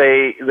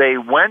they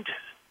went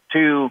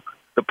to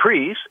the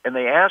priest and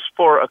they asked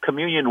for a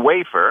communion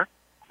wafer,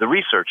 the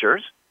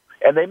researchers,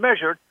 and they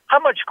measured how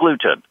much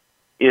gluten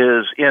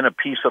is in a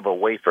piece of a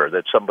wafer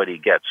that somebody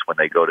gets when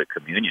they go to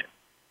communion.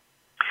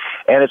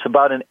 And it's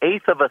about an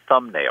eighth of a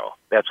thumbnail.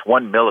 That's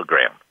 1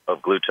 milligram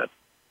of gluten.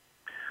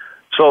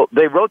 So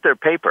they wrote their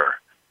paper,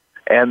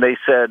 and they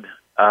said,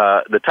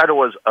 the title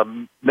was, "A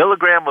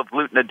milligram of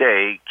gluten a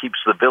day keeps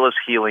the villus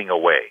healing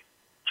away."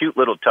 Cute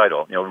little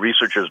title.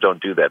 Researchers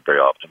don't do that very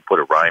often, put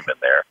a rhyme in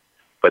there,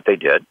 but they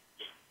did.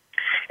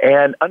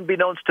 And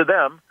unbeknownst to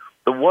them,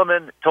 the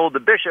woman told the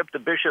bishop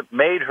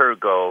made her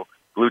go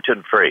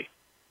gluten-free.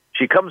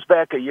 She comes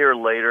back a year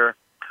later.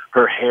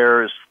 Her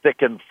hair is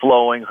thick and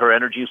flowing. Her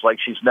energy is like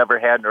she's never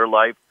had in her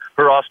life.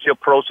 Her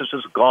osteoporosis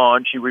is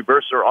gone. She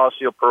reversed her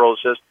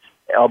osteoporosis.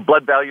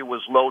 Blood value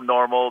was low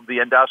normal. The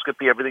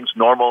endoscopy, everything's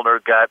normal in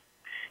her gut.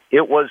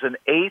 It was an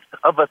eighth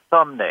of a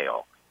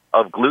thumbnail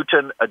of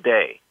gluten a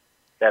day.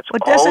 That's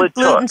all it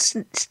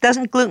took.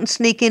 Doesn't gluten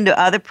sneak into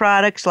other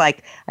products?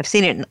 Like I've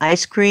seen it in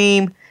ice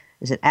cream.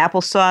 Is it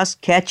applesauce,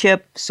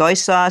 ketchup, soy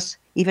sauce,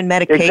 even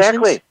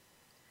medications?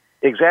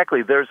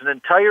 Exactly. There's an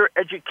entire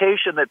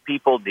education that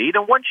people need,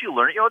 and once you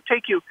learn it, it'll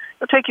take you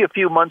a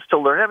few months to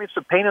learn it. I mean, it's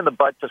a pain in the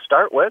butt to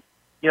start with,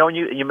 and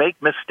you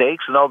make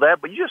mistakes and all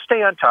that, but you just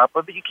stay on top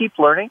of it. You keep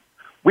learning.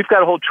 We've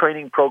got whole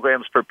training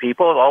programs for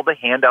people, all the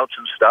handouts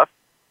and stuff,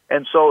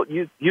 and so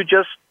you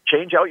just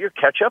change out your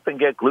ketchup and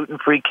get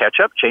gluten-free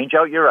ketchup. Change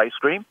out your ice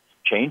cream.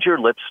 Change your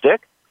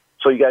lipstick,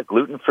 so you got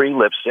gluten-free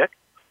lipstick,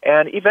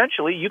 and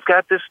eventually you've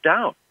got this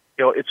down.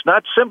 It's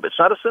not simple. It's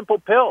not a simple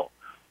pill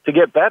to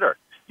get better.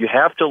 You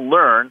have to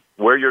learn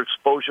where your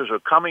exposures are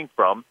coming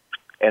from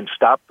and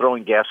stop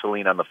throwing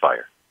gasoline on the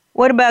fire.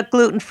 What about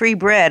gluten-free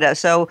bread?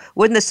 So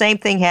wouldn't the same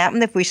thing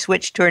happen if we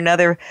switched to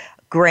another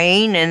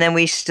grain and then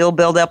we still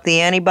build up the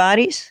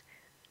antibodies?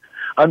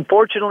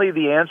 Unfortunately,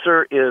 the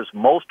answer is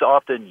most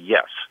often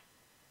yes.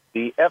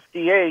 The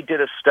FDA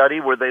did a study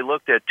where they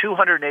looked at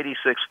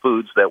 286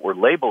 foods that were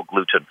labeled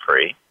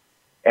gluten-free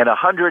and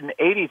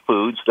 180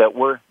 foods that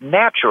were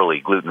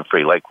naturally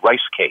gluten-free, like rice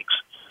cakes,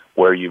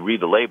 where you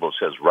read the label, it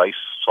says rice,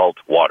 salt,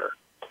 water.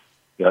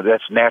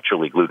 That's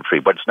naturally gluten-free,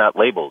 but it's not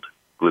labeled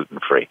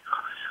gluten-free.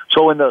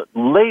 So in the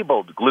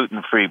labeled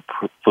gluten-free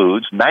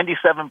foods,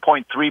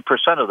 97.3%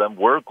 of them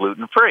were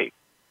gluten-free.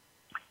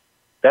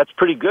 That's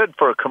pretty good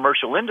for a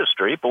commercial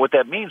industry, but what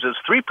that means is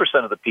 3%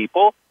 of the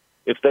people,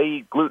 if they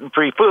eat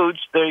gluten-free foods,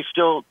 they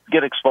still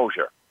get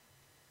exposure.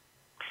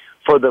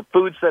 For the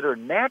foods that are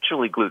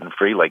naturally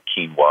gluten-free, like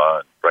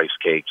quinoa, rice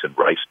cakes, and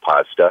rice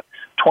pasta,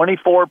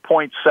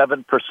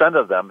 24.7%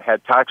 of them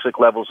had toxic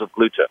levels of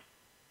gluten.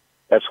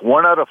 That's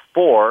 1 out of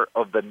 4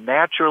 of the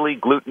naturally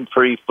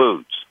gluten-free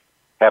foods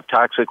have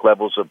toxic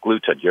levels of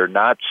gluten. You're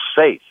not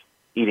safe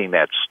eating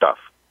that stuff.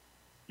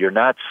 You're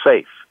not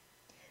safe.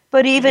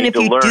 But even if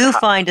you do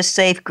find a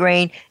safe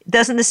grain,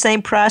 doesn't the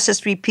same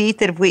process repeat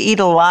that if we eat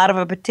a lot of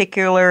a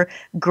particular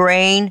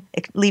grain,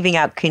 leaving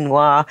out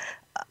quinoa,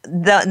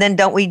 then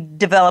don't we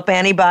develop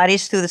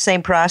antibodies through the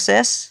same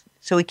process?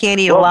 So we can't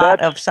eat a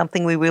lot of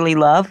something we really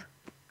love?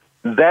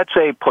 That's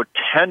a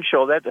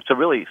potential. That's a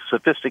really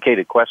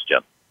sophisticated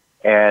question.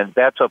 And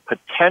that's a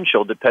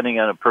potential, depending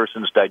on a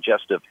person's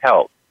digestive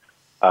health,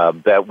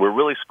 that we're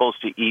really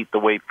supposed to eat the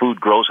way food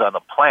grows on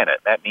the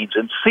planet. That means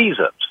in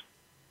seasons.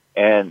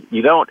 And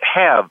you don't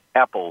have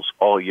apples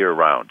all year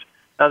round.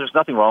 Now, there's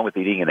nothing wrong with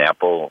eating an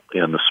apple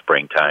in the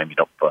springtime,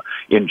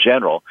 in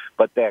general.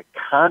 But that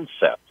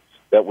concept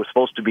that we're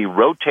supposed to be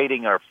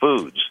rotating our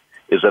foods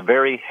is a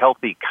very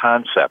healthy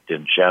concept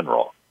in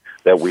general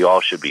that we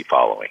all should be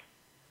following.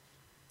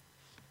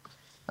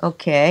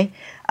 Okay.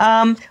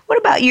 What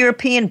about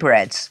European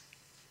breads?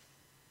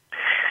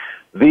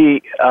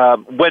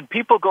 When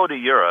people go to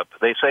Europe,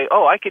 they say,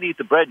 I can eat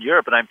the bread in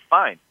Europe and I'm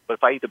fine. But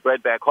if I eat the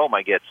bread back home,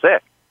 I get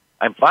sick.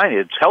 I'm fine.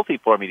 It's healthy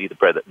for me to eat the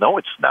bread. No,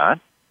 it's not.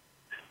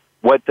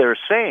 What they're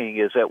saying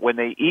is that when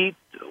they eat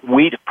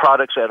wheat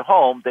products at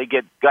home, they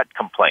get gut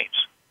complaints,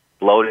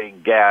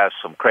 bloating, gas,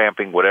 some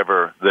cramping,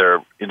 whatever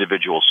their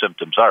individual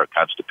symptoms are,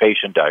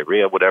 constipation,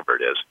 diarrhea, whatever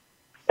it is.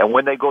 And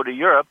when they go to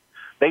Europe,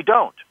 they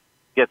don't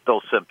get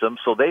those symptoms,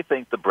 so they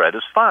think the bread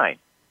is fine.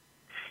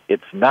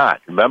 It's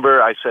not.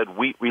 Remember, I said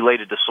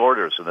wheat-related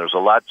disorders, and there's a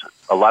lot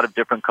of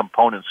different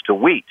components to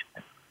wheat.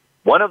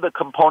 One of the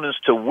components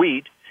to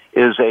wheat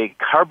is a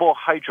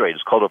carbohydrate.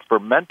 It's called a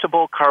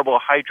fermentable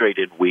carbohydrate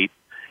in wheat.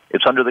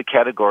 It's under the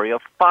category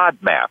of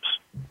FODMAPs.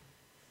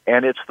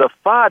 And it's the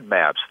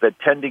FODMAPs that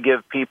tend to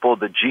give people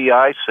the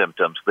GI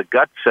symptoms, the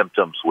gut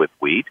symptoms with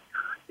wheat.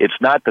 It's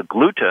not the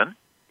gluten.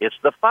 It's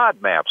the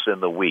FODMAPs in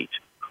the wheat.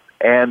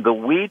 And the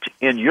wheat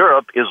in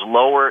Europe is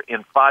lower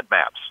in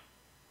FODMAPs.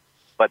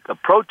 But the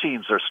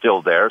proteins are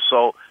still there,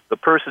 so the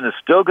person is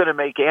still going to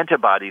make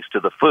antibodies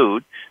to the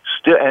food.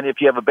 And if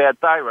you have a bad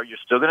thyroid, you're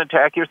still going to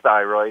attack your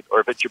thyroid.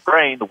 Or if it's your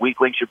brain, the weak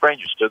link's your brain,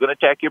 you're still going to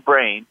attack your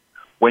brain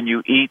when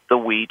you eat the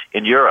wheat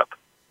in Europe.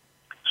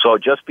 So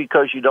just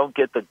because you don't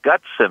get the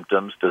gut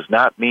symptoms does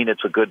not mean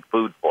it's a good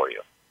food for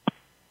you.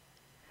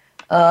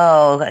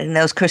 Oh, and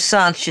those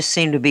croissants just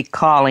seem to be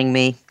calling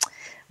me.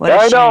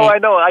 I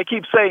know. I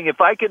keep saying if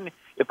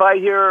I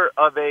hear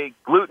of a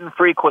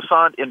gluten-free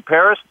croissant in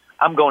Paris,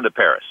 I'm going to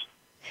Paris.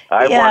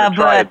 I want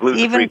to try a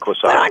gluten-free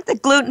croissant. But aren't the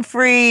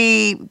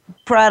gluten-free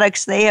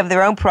products, they have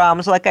their own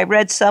problems. Like I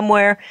read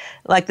somewhere,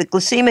 like the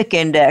glycemic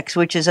index,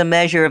 which is a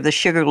measure of the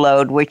sugar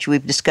load, which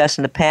we've discussed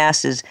in the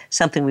past, is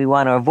something we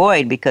want to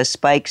avoid because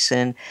spikes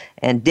and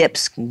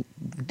dips can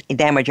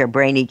damage our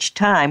brain each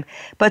time.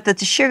 But that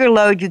the sugar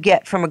load you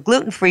get from a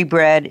gluten-free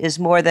bread is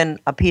more than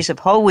a piece of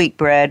whole wheat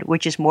bread,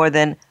 which is more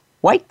than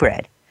white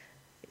bread.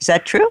 Is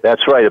that true?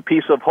 That's right. A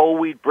piece of whole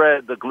wheat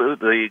bread, the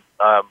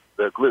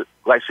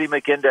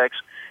glycemic index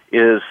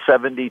is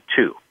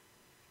 72.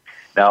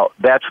 Now,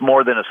 that's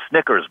more than a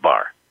Snickers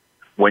bar.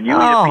 When you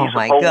eat a piece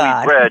of whole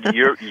wheat bread,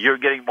 you're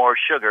getting more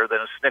sugar than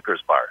a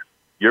Snickers bar.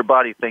 Your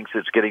body thinks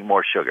it's getting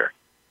more sugar.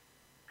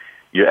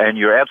 And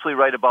you're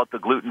absolutely right about the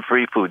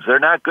gluten-free foods. They're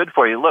not good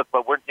for you. Look,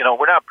 but we're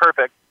not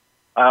perfect,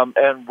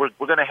 and we're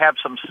going to have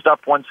some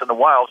stuff once in a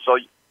while. So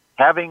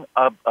having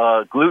a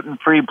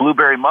gluten-free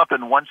blueberry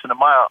muffin once in a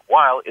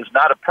while is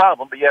not a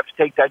problem, but you have to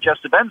take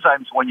digestive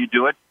enzymes when you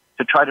do it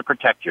to try to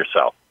protect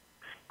yourself.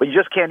 But you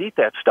just can't eat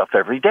that stuff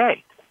every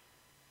day.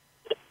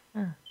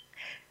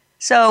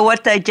 So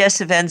what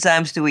digestive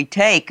enzymes do we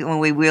take when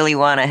we really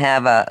want to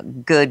have a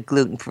good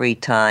gluten-free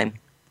time?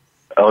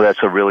 Oh, that's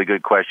a really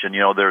good question.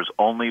 There's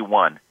only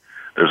one.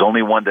 There's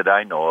only one that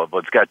I know of.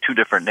 It's got two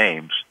different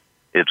names.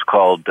 It's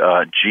called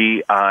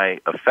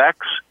GI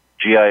Effects,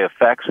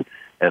 and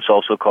it's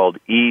also called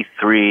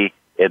E3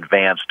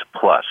 Advanced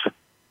Plus.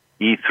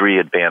 E3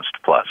 Advanced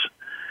Plus.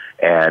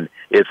 And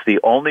it's the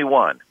only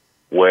one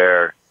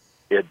where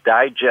it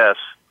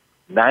digests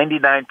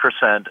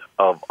 99%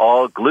 of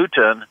all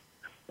gluten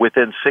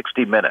within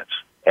 60 minutes.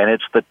 And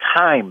it's the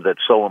time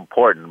that's so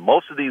important.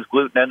 Most of these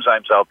gluten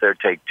enzymes out there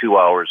take 2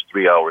 hours,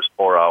 3 hours,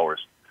 4 hours.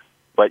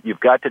 But you've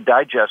got to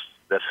digest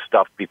this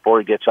stuff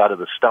before it gets out of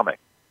the stomach.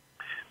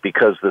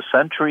 Because the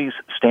sentries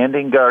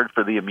standing guard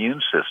for the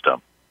immune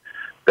system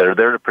that are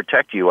there to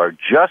protect you are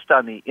just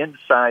on the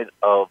inside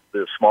of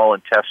the small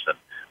intestine.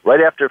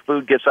 Right after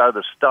food gets out of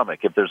the stomach,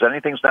 if there's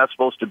anything that's not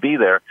supposed to be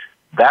there,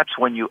 that's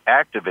when you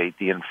activate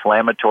the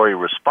inflammatory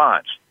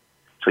response.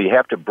 So you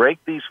have to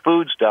break these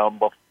foods down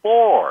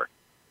before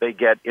they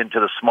get into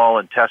the small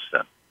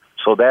intestine.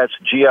 So that's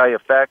GI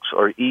Effects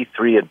or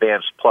E3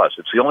 Advanced Plus.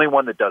 It's the only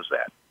one that does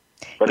that.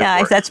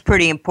 Yeah, that's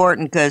pretty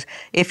important because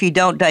if you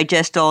don't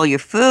digest all your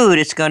food,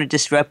 it's going to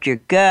disrupt your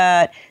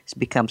gut. It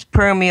becomes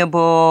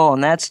permeable,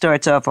 and that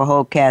starts off a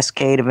whole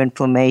cascade of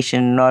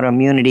inflammation and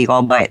autoimmunity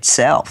all by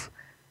itself.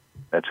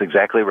 That's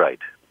exactly right.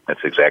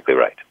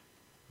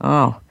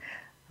 Oh,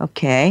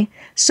 okay.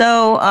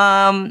 So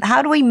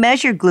how do we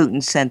measure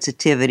gluten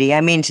sensitivity? I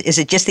mean, is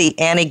it just the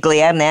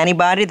anti-gliadin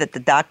antibody that the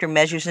doctor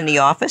measures in the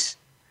office?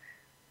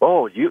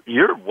 Oh,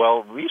 you're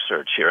well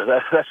researched here.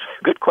 That's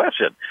a good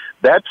question.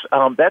 That's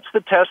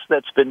the test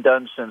that's been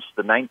done since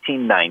the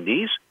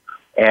 1990s,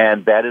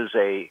 and that is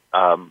a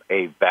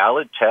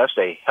valid test,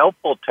 a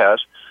helpful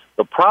test.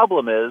 The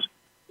problem is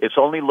it's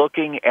only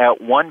looking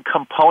at one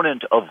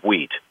component of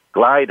wheat,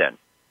 gliadin,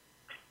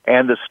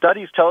 and the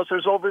studies tell us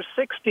there's over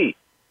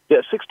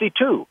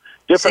 62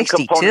 different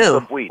components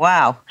of wheat.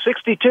 Wow,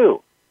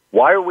 62.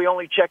 Why are we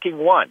only checking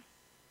one?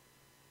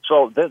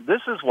 So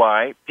this is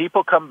why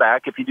people come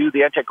back. If you do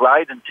the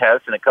anti-gliadin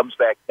test and it comes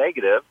back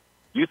negative,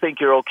 you think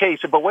you're okay. You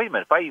say, but wait a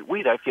minute, if I eat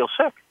wheat, I feel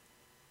sick.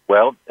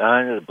 Well,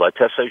 the blood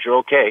test says you're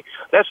okay.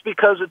 That's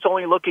because it's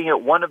only looking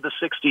at one of the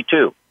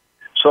 62.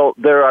 So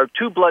there are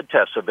two blood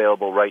tests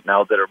available right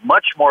now that are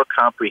much more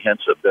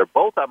comprehensive. They're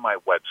both on my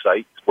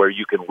website where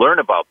you can learn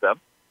about them,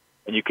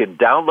 and you can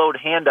download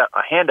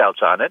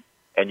handouts on it,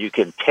 and you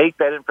can take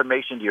that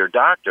information to your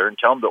doctor and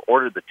tell them to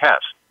order the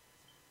test.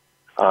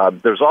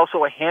 There's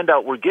also a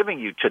handout we're giving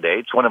you today.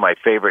 It's one of my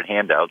favorite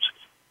handouts.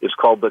 It's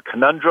called The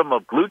Conundrum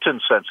of Gluten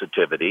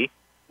Sensitivity,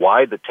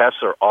 Why the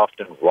Tests Are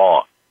Often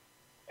Wrong.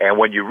 And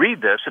when you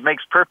read this, it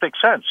makes perfect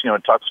sense.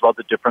 It talks about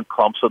the different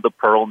clumps of the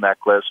pearl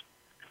necklace.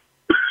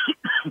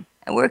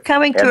 And we're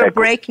coming to a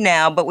break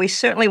now, but we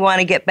certainly want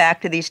to get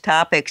back to these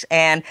topics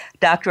and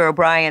Dr.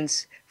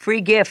 O'Brien's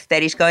free gift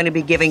that he's going to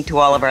be giving to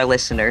all of our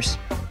listeners.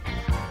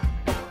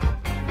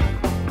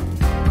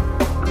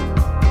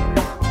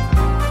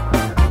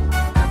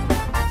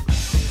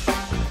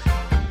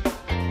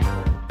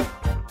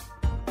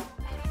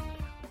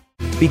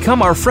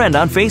 Become our friend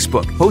on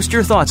Facebook. Post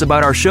your thoughts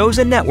about our shows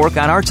and network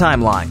on our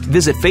timeline.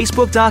 Visit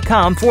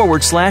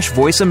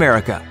Facebook.com/Voice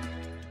America.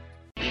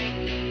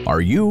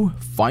 Are you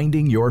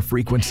finding your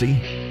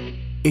frequency?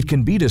 It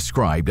can be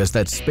described as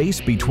that space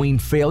between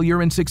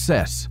failure and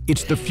success.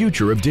 It's the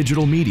future of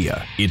digital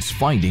media. It's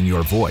finding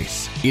your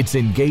voice. It's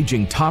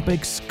engaging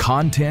topics,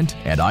 content,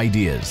 and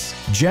ideas.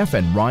 Jeff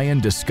and Ryan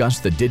discuss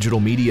the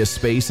digital media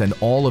space and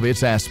all of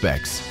its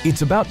aspects.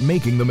 It's about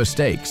making the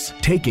mistakes,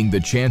 taking the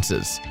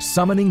chances,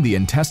 summoning the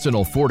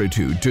intestinal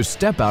fortitude to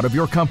step out of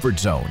your comfort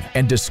zone,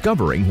 and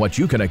discovering what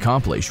you can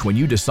accomplish when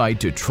you decide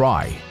to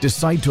try,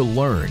 decide to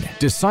learn,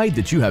 decide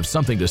that you have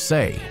something to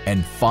say,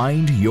 and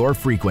find your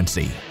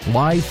frequency.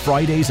 Live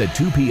Fridays at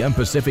 2 p.m.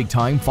 Pacific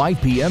Time,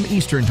 5 p.m.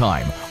 Eastern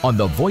Time on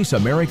the Voice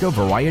America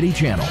Variety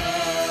Channel.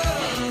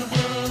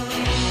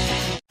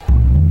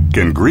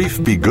 Can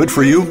grief be good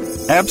for you?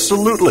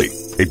 Absolutely.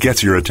 It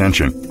gets your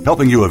attention,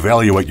 helping you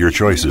evaluate your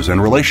choices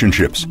and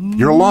relationships.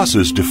 Your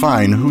losses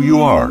define who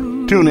you are.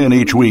 Tune in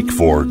each week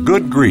for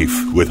Good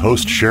Grief with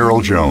host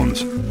Cheryl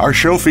Jones. Our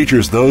show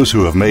features those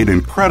who have made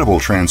incredible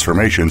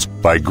transformations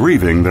by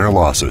grieving their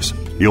losses.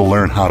 You'll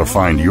learn how to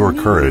find your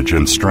courage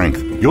and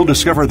strength. You'll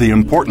discover the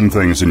important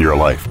things in your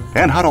life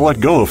and how to let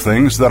go of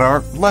things that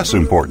are less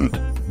important.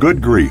 Good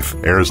Grief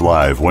airs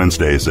live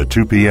Wednesdays at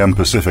 2 p.m.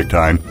 Pacific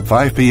Time,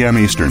 5 p.m.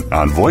 Eastern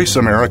on Voice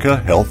America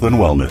Health and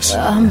Wellness.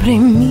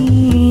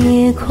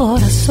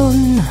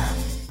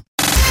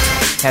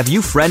 Have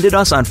you friended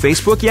us on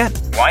Facebook yet?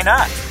 Why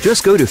not?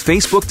 Just go to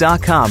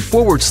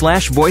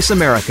facebook.com/Voice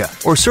America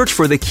or search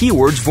for the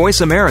keywords Voice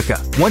America.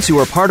 Once you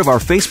are part of our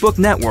Facebook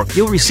network,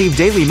 you'll receive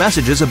daily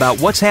messages about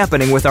what's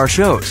happening with our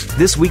shows,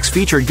 this week's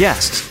featured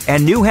guests,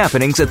 and new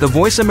happenings at the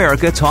Voice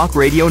America Talk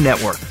Radio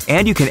Network.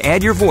 And you can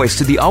add your voice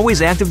to the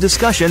always active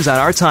discussions on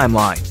our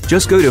timeline.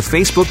 Just go to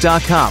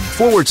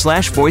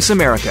facebook.com/Voice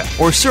America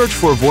or search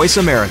for Voice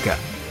America.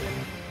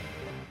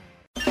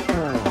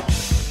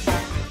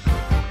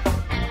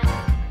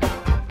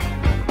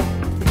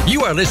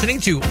 You are listening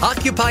to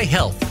Occupy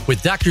Health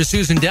with Dr.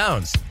 Susan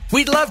Downs.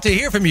 We'd love to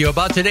hear from you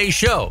about today's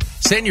show.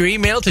 Send your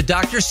email to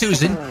Dr.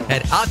 Susan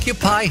at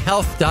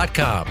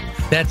occupyhealth.com.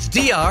 That's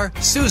Dr.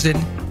 Susan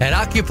at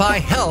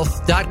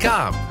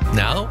occupyhealth.com.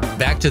 Now,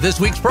 back to this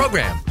week's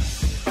program.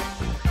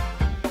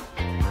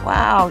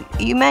 Wow,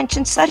 you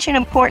mentioned such an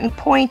important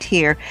point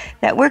here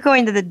that we're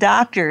going to the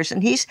doctors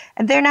and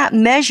they're not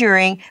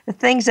measuring the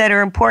things that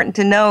are important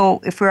to know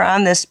if we're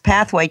on this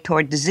pathway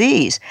toward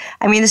disease.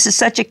 I mean, this is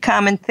such a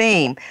common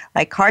theme,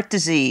 like heart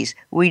disease,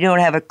 we don't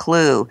have a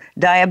clue.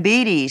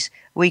 Diabetes,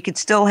 we could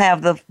still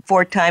have the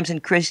 4 times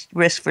increased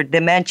risk for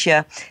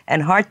dementia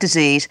and heart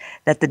disease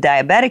that the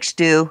diabetics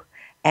do,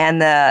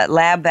 and the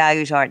lab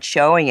values aren't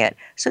showing it.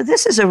 So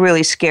this is a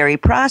really scary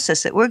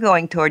process that we're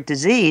going toward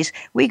disease.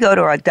 We go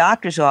to our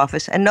doctor's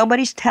office and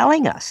nobody's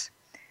telling us.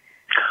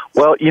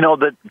 Well, you know,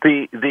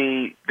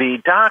 the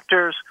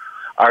doctors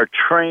are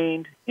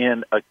trained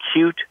in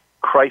acute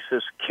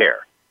crisis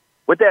care.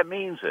 What that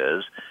means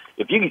is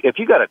if you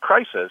got a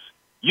crisis,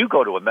 you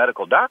go to a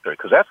medical doctor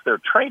because that's their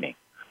training.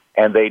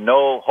 And they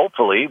know,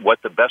 hopefully,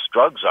 what the best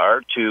drugs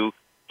are to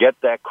get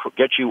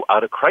you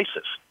out of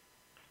crisis.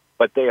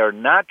 But they are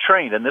not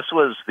trained, and this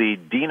was the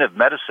Dean of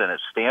Medicine at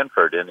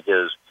Stanford in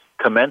his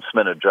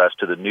commencement address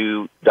to the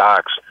new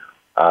docs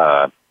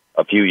a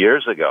few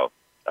years ago.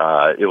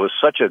 It was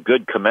such a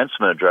good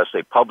commencement address,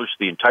 they published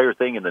the entire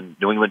thing in the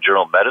New England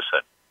Journal of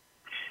Medicine.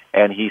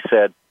 And he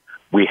said,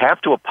 we have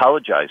to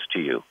apologize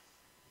to you.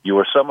 You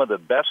are some of the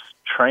best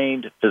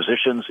trained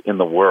physicians in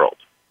the world.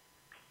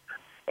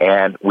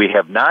 And we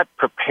have not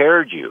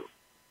prepared you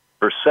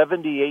for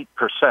 78%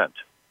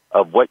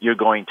 of what you're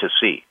going to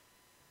see.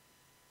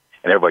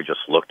 And everybody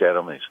just looked at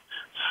him and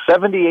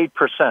said,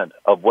 78%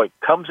 of what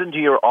comes into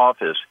your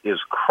office is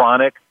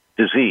chronic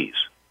disease.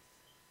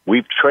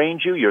 We've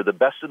trained you. You're the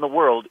best in the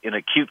world in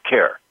acute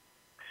care.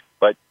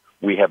 But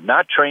we have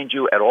not trained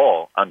you at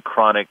all on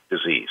chronic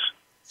disease.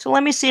 So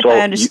let me see if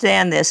I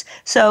understand this.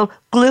 So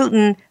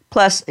gluten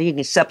plus, you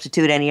can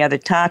substitute any other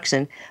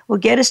toxin, will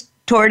get us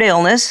toward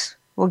illness,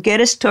 will get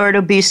us toward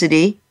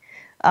obesity,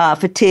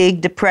 fatigue,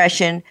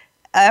 depression,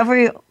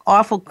 every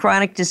awful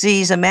chronic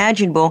disease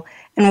imaginable.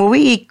 And when we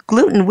eat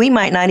gluten, we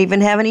might not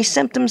even have any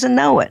symptoms and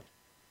know it.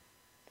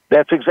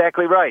 That's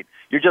exactly right.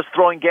 You're just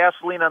throwing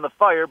gasoline on the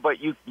fire, but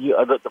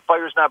the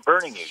fire's not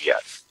burning you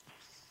yet.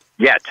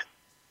 Yet.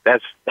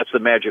 That's the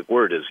magic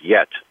word, is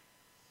yet.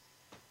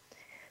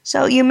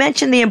 So you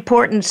mentioned the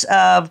importance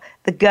of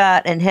the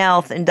gut and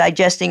health and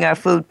digesting our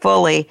food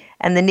fully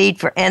and the need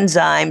for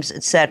enzymes,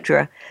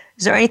 etc.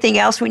 Is there anything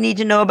else we need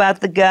to know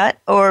about the gut?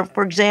 Or,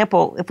 for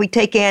example, if we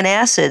take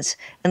antacids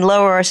and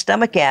lower our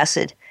stomach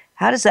acid,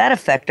 how does that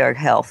affect our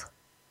health?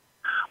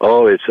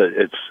 Oh, it's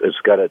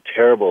got a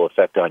terrible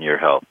effect on your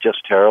health,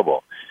 just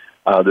terrible.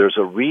 There's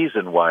a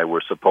reason why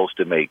we're supposed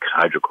to make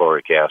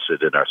hydrochloric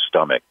acid in our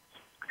stomach.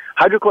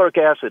 Hydrochloric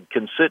acid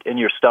can sit in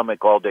your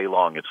stomach all day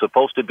long. It's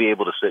supposed to be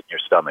able to sit in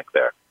your stomach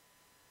there.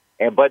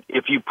 But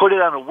if you put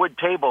it on a wood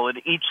table,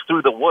 it eats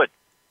through the wood.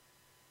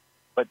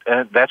 But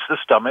that's the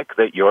stomach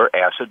that your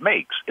acid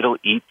makes. It'll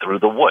eat through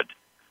the wood.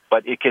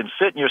 But it can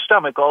sit in your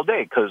stomach all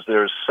day because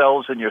there's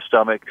cells in your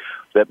stomach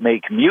that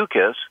make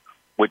mucus,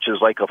 which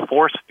is like a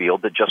force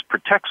field that just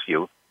protects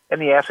you, and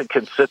the acid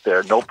can sit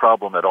there, no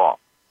problem at all.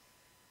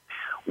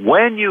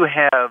 When you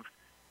have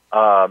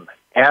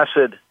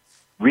acid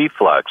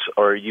reflux,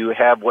 or you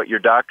have what your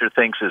doctor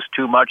thinks is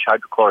too much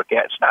hydrochloric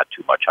acid, it's not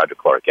too much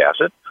hydrochloric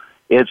acid,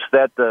 it's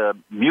that the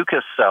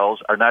mucus cells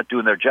are not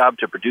doing their job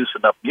to produce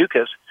enough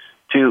mucus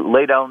to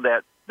lay down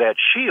that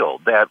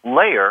shield, that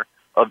layer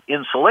of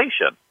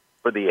insulation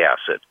for the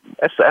acid.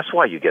 That's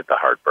why you get the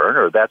heartburn,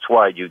 or that's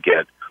why you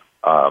get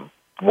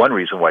one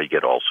reason why you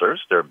get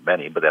ulcers. There are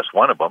many, but that's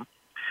one of them.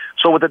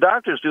 So what the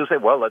doctors do is say,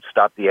 well, let's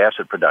stop the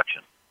acid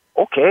production.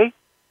 Okay,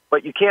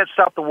 but you can't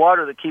stop the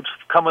water that keeps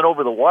coming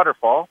over the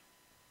waterfall.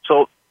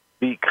 So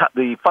the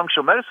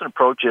functional medicine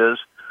approach is,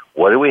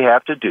 what do we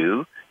have to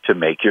do to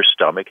make your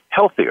stomach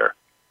healthier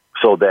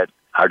so that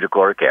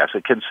hydrochloric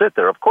acid can sit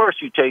there? Of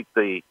course, you take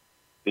the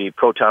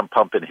proton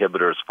pump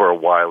inhibitors for a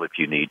while if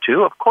you need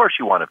to. Of course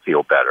you want to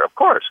feel better, of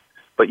course.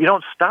 But you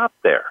don't stop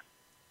there.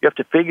 You have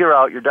to figure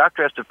out, your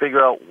doctor has to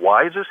figure out,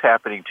 why is this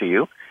happening to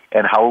you,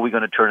 and how are we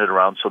going to turn it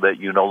around so that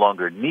you no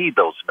longer need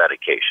those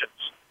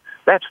medications?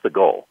 That's the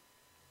goal.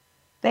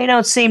 They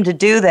don't seem to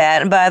do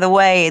that. And by the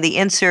way, the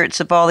inserts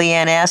of all the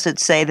antacids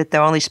say that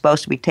they're only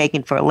supposed to be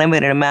taken for a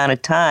limited amount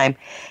of time,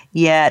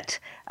 yet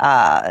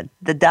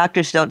the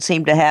doctors don't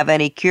seem to have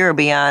any cure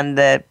beyond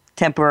the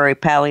temporary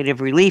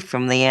palliative relief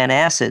from the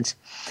antacids.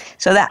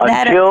 So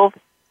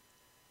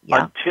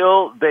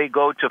until they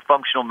go to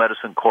functional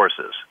medicine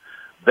courses,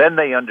 then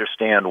they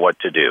understand what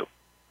to do.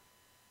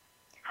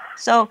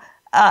 So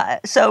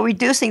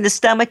reducing the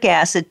stomach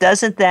acid,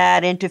 doesn't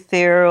that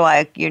interfere?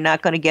 Like, you're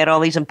not going to get all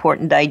these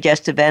important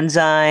digestive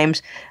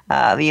enzymes.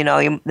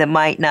 That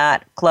might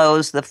not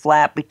close the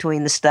flap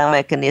between the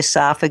stomach and the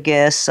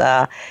esophagus.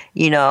 If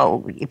you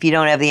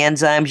don't have the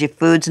enzymes, your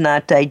food's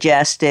not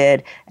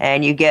digested,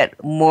 and you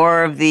get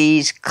more of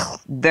these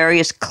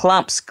various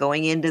clumps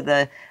going into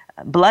the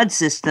blood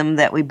system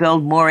that we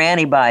build more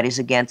antibodies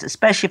against,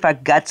 especially if our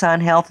gut's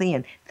unhealthy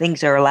and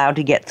things are allowed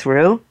to get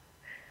through.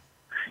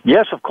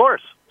 Yes, of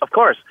course. Of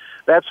course.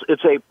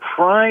 It's a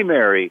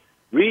primary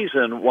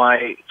reason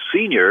why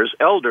seniors,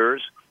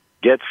 elders,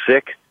 get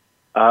sick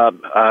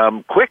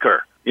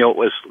quicker.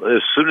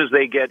 As soon as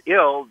they get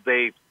ill,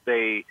 they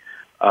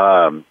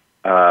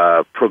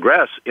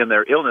progress in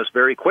their illness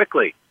very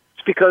quickly.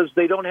 It's because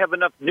they don't have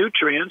enough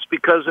nutrients,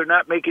 because they're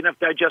not making enough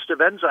digestive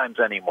enzymes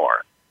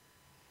anymore.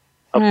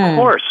 Of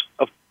course,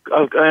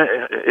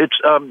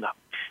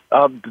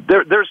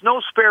 there's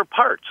no spare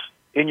parts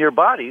in your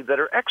body that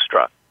are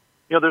extra.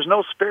 There's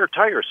no spare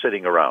tire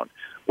sitting around.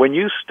 When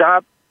you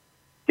stop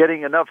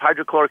getting enough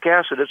hydrochloric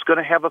acid, it's going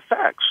to have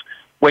effects.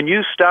 When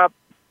you stop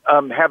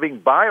having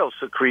bile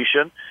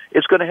secretion,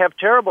 it's going to have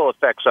terrible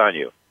effects on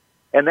you.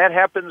 And that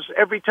happens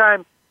every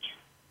time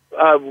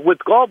with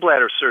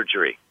gallbladder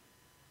surgery.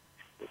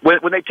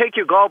 When they take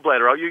your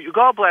gallbladder out, your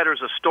gallbladder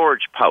is a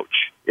storage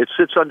pouch. It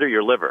sits under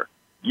your liver.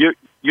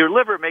 Your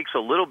liver makes a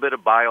little bit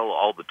of bile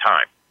all the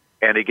time,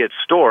 and it gets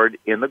stored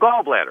in the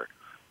gallbladder.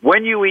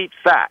 When you eat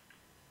fat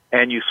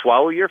and you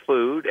swallow your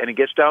food and it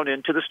gets down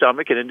into the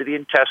stomach and into the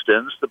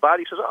intestines, the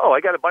body says, oh, I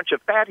got a bunch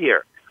of fat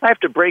here. I have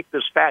to break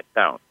this fat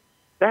down.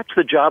 That's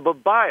the job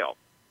of bile.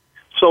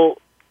 So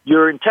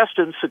your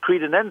intestines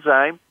secrete an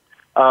enzyme,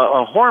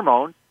 a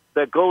hormone,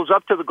 that goes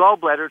up to the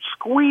gallbladder,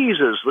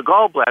 squeezes the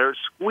gallbladder,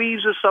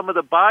 squeezes some of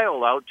the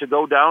bile out to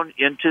go down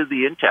into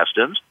the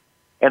intestines,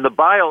 and the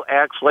bile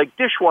acts like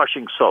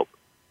dishwashing soap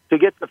to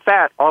get the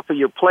fat off of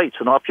your plates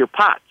and off your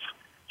pots.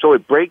 So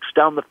it breaks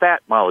down the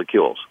fat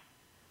molecules.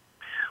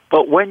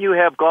 But when you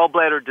have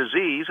gallbladder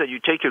disease and you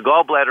take your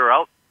gallbladder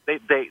out, they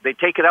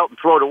take it out and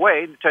throw it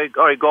away and tell you,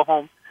 all right, go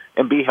home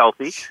and be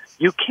healthy.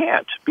 You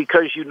can't,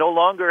 because you no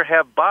longer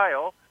have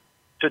bile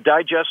to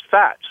digest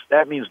fats.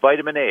 That means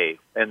vitamin A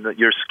and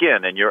your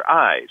skin and your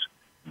eyes.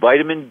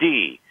 Vitamin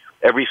D.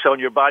 Every cell in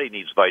your body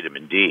needs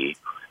vitamin D.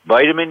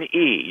 Vitamin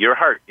E. Your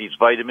heart needs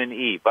vitamin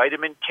E.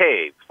 Vitamin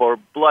K for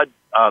blood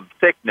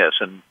thickness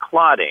and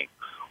clotting.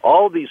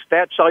 All these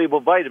fat-soluble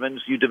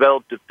vitamins you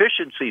develop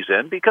deficiencies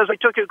in because they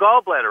took your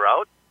gallbladder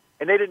out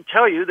and they didn't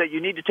tell you that you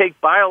need to take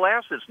bile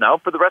acids now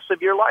for the rest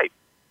of your life.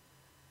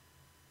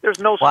 There's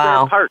no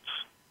spare parts.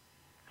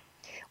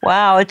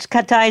 Wow, it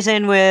ties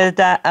in with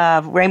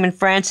Raymond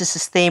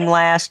Francis's theme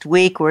last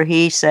week, where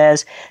he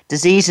says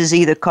disease is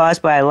either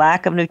caused by a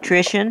lack of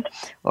nutrition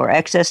or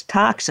excess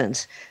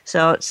toxins.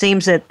 So it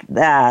seems that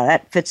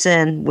that fits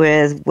in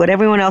with what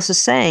everyone else is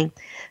saying.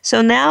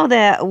 So now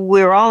that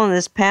we're all in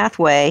this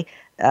pathway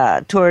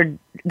toward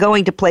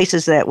going to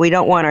places that we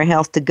don't want our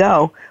health to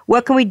go,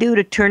 what can we do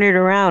to turn it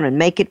around and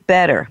make it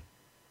better?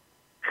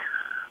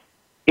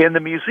 In the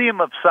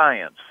Museum of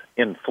Science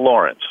in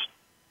Florence,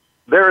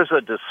 there is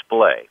a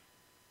display.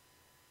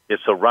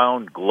 It's a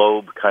round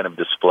globe kind of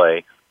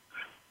display.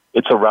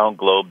 It's a round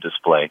globe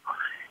display.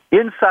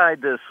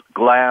 Inside this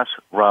glass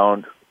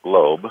round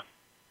globe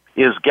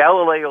is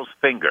Galileo's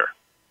finger.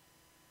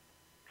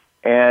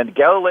 And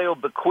Galileo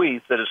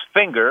bequeathed that his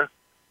finger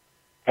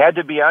had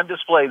to be on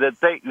display, that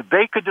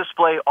they could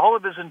display all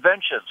of his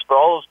inventions for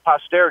all his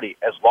posterity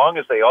as long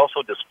as they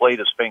also displayed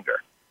his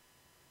finger.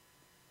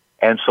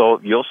 And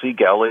so you'll see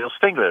Galileo's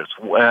finger.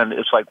 And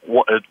it's like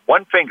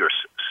one finger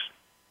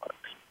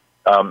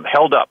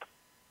held up.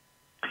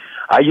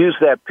 I use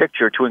that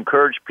picture to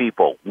encourage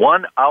people.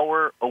 1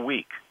 hour a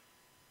week.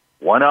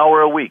 1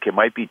 hour a week. It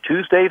might be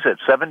Tuesdays at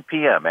 7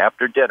 p.m.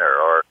 after dinner,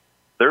 or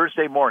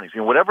Thursday mornings,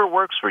 whatever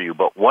works for you,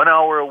 but 1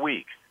 hour a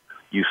week.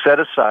 You set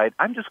aside,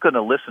 I'm just going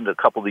to listen to a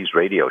couple of these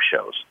radio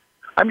shows.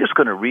 I'm just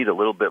going to read a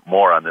little bit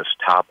more on this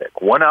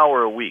topic. 1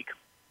 hour a week.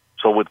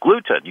 So with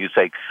gluten, you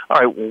say, all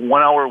right,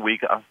 1 hour a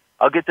week,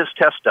 I'll get this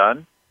test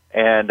done,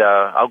 and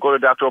I'll go to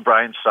Dr.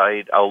 O'Brien's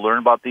site. I'll learn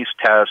about these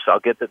tests.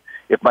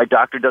 If my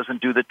doctor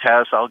doesn't do the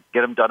test, I'll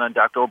get them done on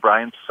Dr.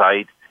 O'Brien's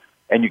site.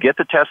 And you get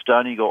the test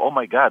done, and you go, oh,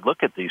 my God,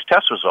 look at these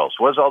test results.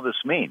 What does all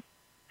this mean?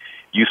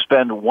 You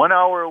spend 1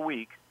 hour a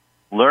week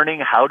learning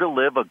how to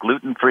live a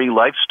gluten-free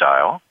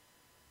lifestyle,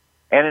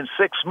 and in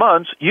 6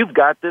 months, you've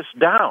got this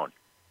down.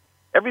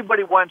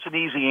 Everybody wants an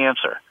easy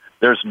answer.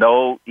 There's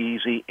no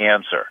easy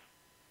answer.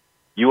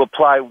 You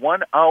apply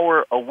 1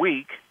 hour a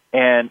week,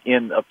 and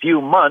in a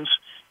few months,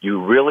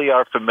 you really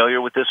are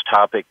familiar with this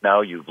topic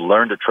now. You've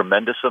learned a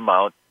tremendous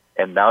amount,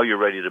 and now you're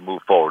ready to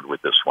move forward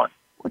with this one.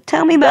 Well,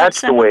 tell me about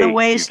some of the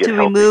ways to healthy.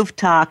 remove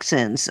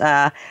toxins.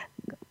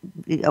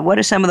 What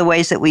are some of the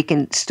ways that we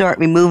can start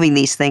removing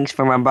these things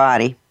from our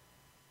body?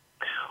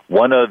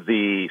 One of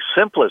the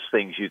simplest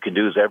things you can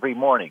do is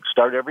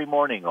start every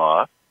morning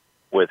off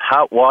with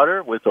hot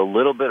water with a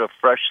little bit of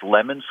fresh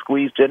lemon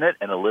squeezed in it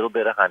and a little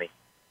bit of honey.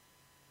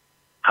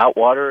 Hot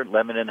water,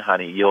 lemon, and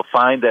honey. You'll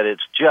find that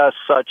it's just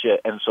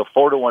and it's a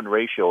 4-to-1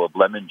 ratio of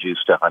lemon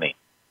juice to honey.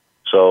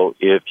 So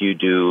if you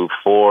do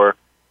 4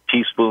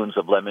 teaspoons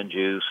of lemon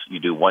juice, you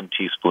do 1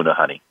 teaspoon of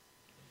honey.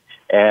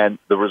 And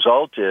the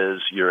result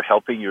is you're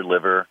helping your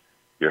liver,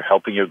 you're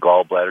helping your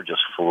gallbladder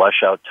just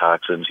flush out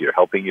toxins, you're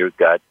helping your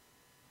gut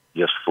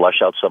just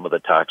flush out some of the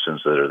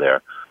toxins that are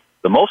there.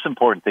 The most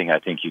important thing I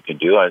think you can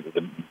do,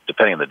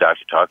 depending on the doctor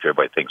you talk to,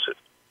 everybody thinks that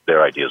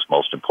their idea is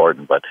most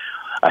important, but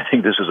I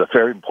think this is a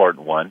very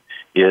important one,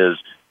 is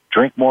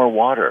drink more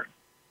water.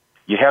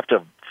 You have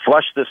to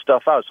flush this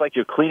stuff out. It's like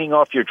you're cleaning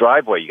off your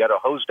driveway. You got to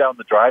hose down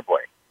the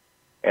driveway.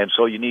 And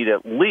so you need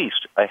at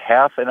least a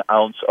half an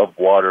ounce of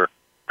water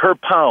per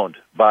pound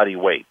body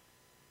weight.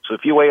 So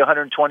if you weigh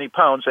 120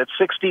 pounds, that's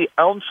 60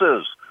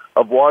 ounces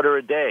of water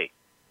a day.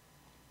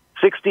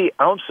 60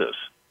 ounces.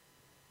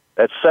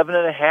 That's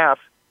 7.5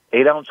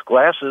 8-ounce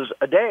glasses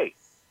a day.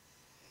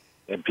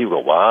 And people go,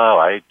 wow,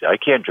 I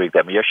can't drink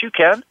that. Yes, you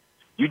can.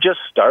 You just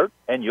start,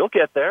 and you'll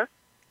get there.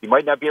 You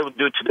might not be able to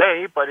do it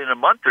today, but in a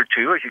month or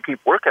two, as you keep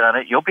working on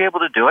it, you'll be able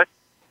to do it.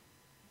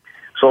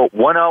 So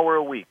 1 hour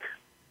a week.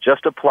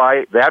 Just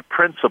apply that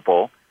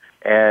principle,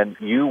 and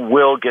you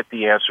will get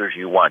the answers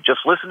you want. Just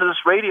listen to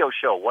this radio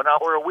show 1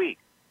 hour a week.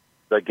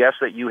 The guests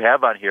that you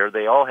have on here,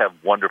 they all have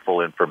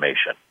wonderful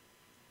information.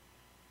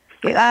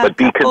 But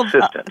be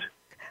consistent.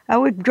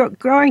 We're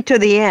growing to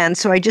the end,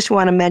 so I just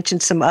want to mention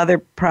some other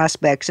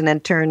prospects and then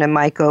turn the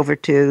mic over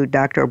to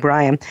Dr.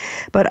 O'Brien.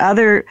 But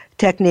other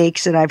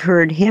techniques that I've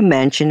heard him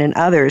mention and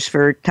others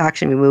for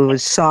toxin removal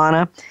is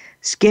sauna,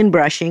 skin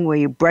brushing, where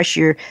you brush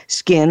your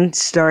skin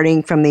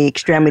starting from the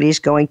extremities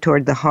going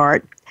toward the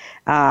heart,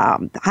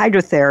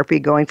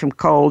 hydrotherapy going from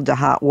cold to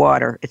hot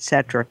water,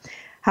 etc.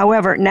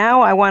 However,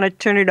 now I want to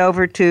turn it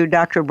over to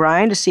Dr.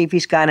 O'Brien to see if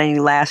he's got any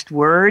last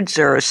words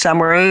or a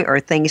summary or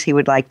things he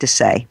would like to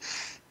say.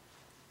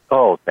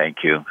 Oh,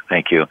 thank you.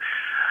 Thank you.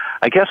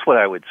 I guess what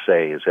I would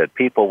say is that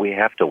people, we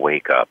have to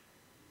wake up.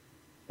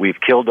 We've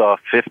killed off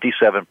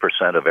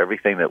 57% of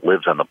everything that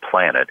lives on the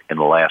planet in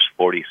the last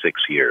 46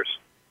 years.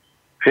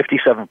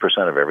 57%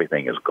 of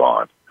everything is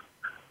gone.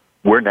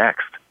 We're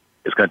next.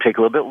 It's going to take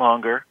a little bit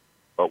longer,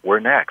 but we're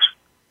next.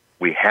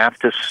 We have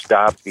to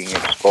stop being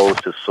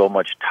exposed to so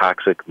much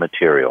toxic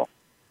material,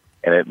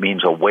 and it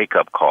means a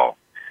wake-up call.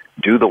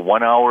 Do the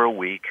 1 hour a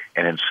week,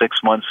 and in 6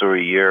 months or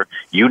a year,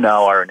 you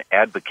now are an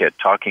advocate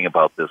talking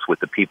about this with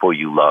the people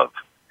you love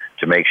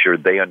to make sure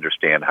they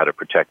understand how to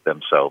protect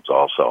themselves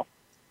also.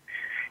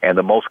 And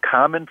the most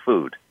common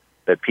food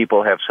that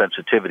people have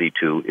sensitivity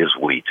to is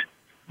wheat.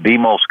 The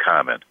most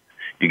common.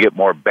 You get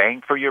more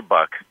bang for your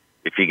buck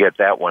if you get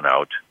that one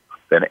out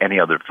than any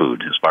other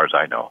food, as far as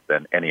I know,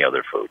 than any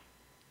other food.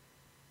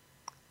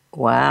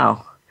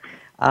 Wow.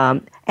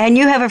 And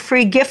you have a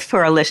free gift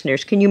for our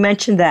listeners. Can you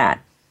mention that?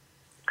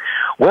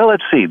 Well,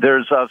 let's see.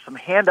 There's some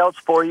handouts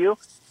for you.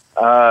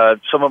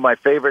 Some of my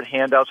favorite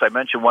handouts. I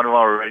mentioned one of them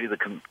already, the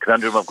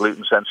Conundrum of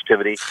Gluten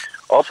Sensitivity.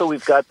 Also,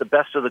 we've got the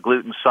Best of the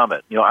Gluten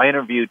Summit. You know, I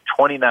interviewed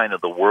 29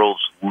 of the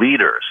world's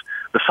leaders,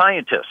 the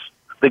scientists,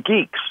 the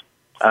geeks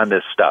on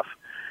this stuff.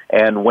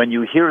 And when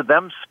you hear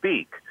them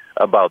speak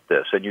about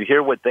this and you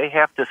hear what they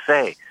have to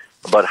say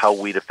about how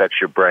wheat affects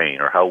your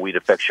brain or how wheat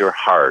affects your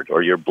heart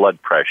or your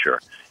blood pressure,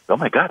 oh,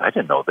 my God, I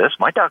didn't know this.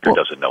 My doctor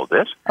doesn't know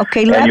this.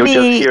 Okay,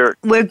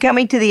 we're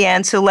coming to the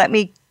end, so let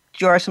me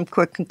draw some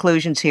quick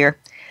conclusions here.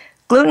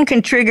 Gluten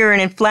can trigger an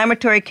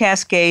inflammatory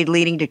cascade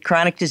leading to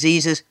chronic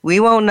diseases. We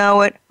won't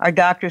know it. Our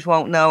doctors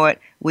won't know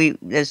it.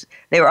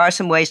 There are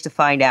some ways to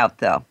find out,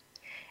 though.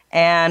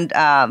 And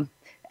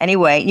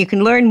anyway, you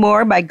can learn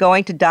more by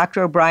going to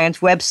Dr. O'Brien's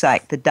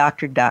website,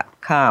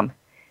 thedoctor.com.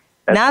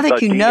 Now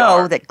that you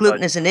know that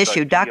gluten is an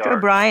issue, Dr.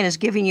 O'Brien is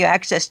giving you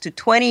access to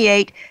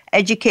 28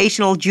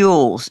 educational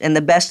jewels in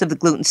the Best of the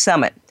Gluten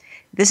Summit.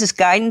 This is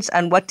guidance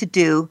on what to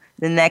do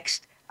the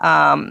next,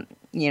 in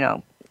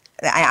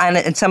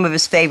some of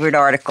his favorite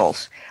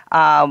articles.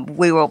 That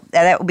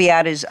will be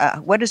out as,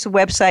 what is the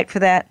website for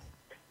that?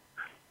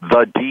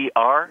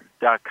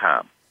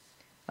 TheDR.com.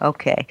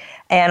 Okay,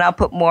 and I'll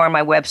put more on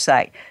my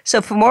website.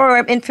 So for more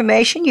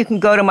information, you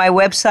can go to my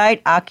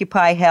website,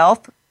 Occupy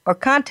Health, or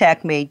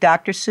contact me,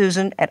 Dr.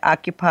 Susan at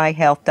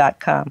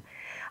OccupyHealth.com.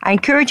 I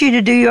encourage you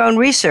to do your own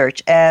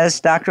research, as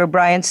Dr.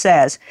 O'Brien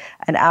says,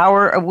 an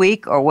hour a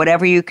week or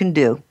whatever you can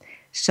do,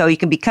 so you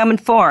can become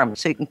informed,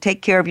 so you can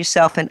take care of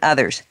yourself and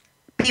others.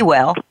 Be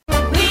well. We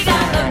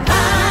got the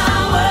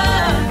power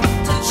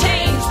to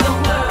change the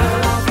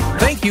world.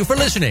 Thank you for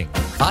listening.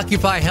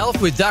 Occupy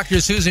Health with Dr.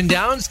 Susan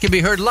Downs can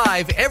be heard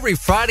live every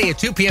Friday at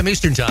 2 p.m.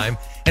 Eastern Time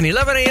and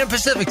 11 a.m.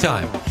 Pacific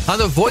Time on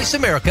the Voice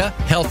America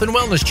Health and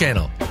Wellness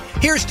Channel.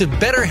 Here's to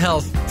better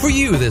health for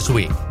you this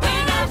week. We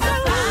got the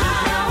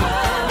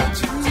power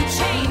to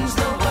change the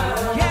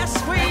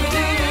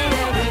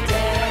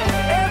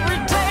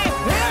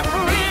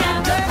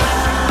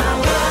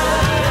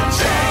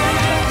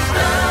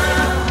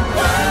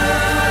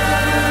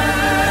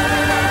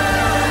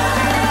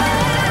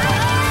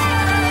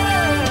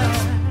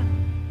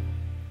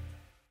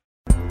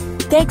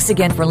Thanks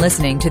again for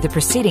listening to the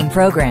preceding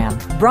program,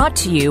 brought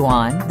to you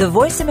on the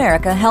Voice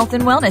America Health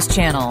and Wellness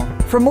Channel.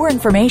 For more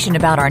information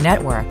about our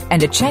network and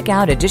to check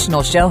out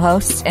additional show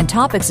hosts and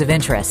topics of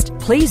interest,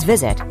 please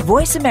visit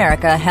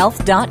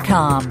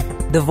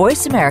voiceamericahealth.com. The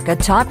Voice America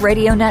Talk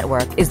Radio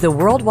Network is the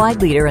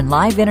worldwide leader in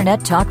live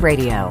Internet talk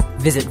radio.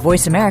 Visit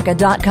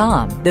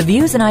voiceamerica.com. The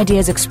views and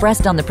ideas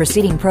expressed on the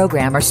preceding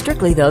program are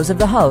strictly those of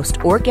the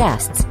host or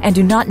guests and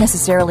do not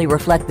necessarily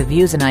reflect the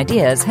views and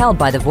ideas held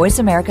by the Voice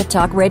America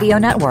Talk Radio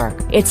Network,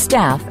 its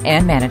staff,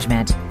 and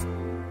management.